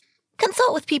planner,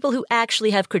 consult with people who actually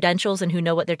have credentials and who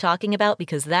know what they're talking about,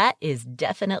 because that is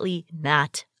definitely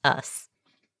not us.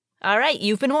 All right,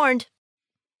 you've been warned.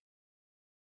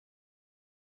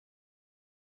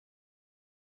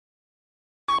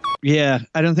 Yeah,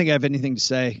 I don't think I have anything to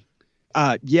say.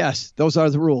 Yes, those are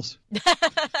the rules.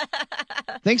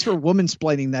 Thanks for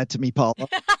woman-splaining that to me, Paula.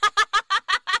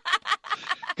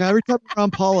 Every time I'm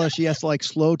around Paula, she has to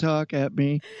slow talk at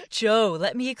me. Joe,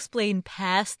 let me explain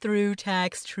pass-through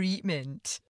tax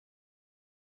treatment.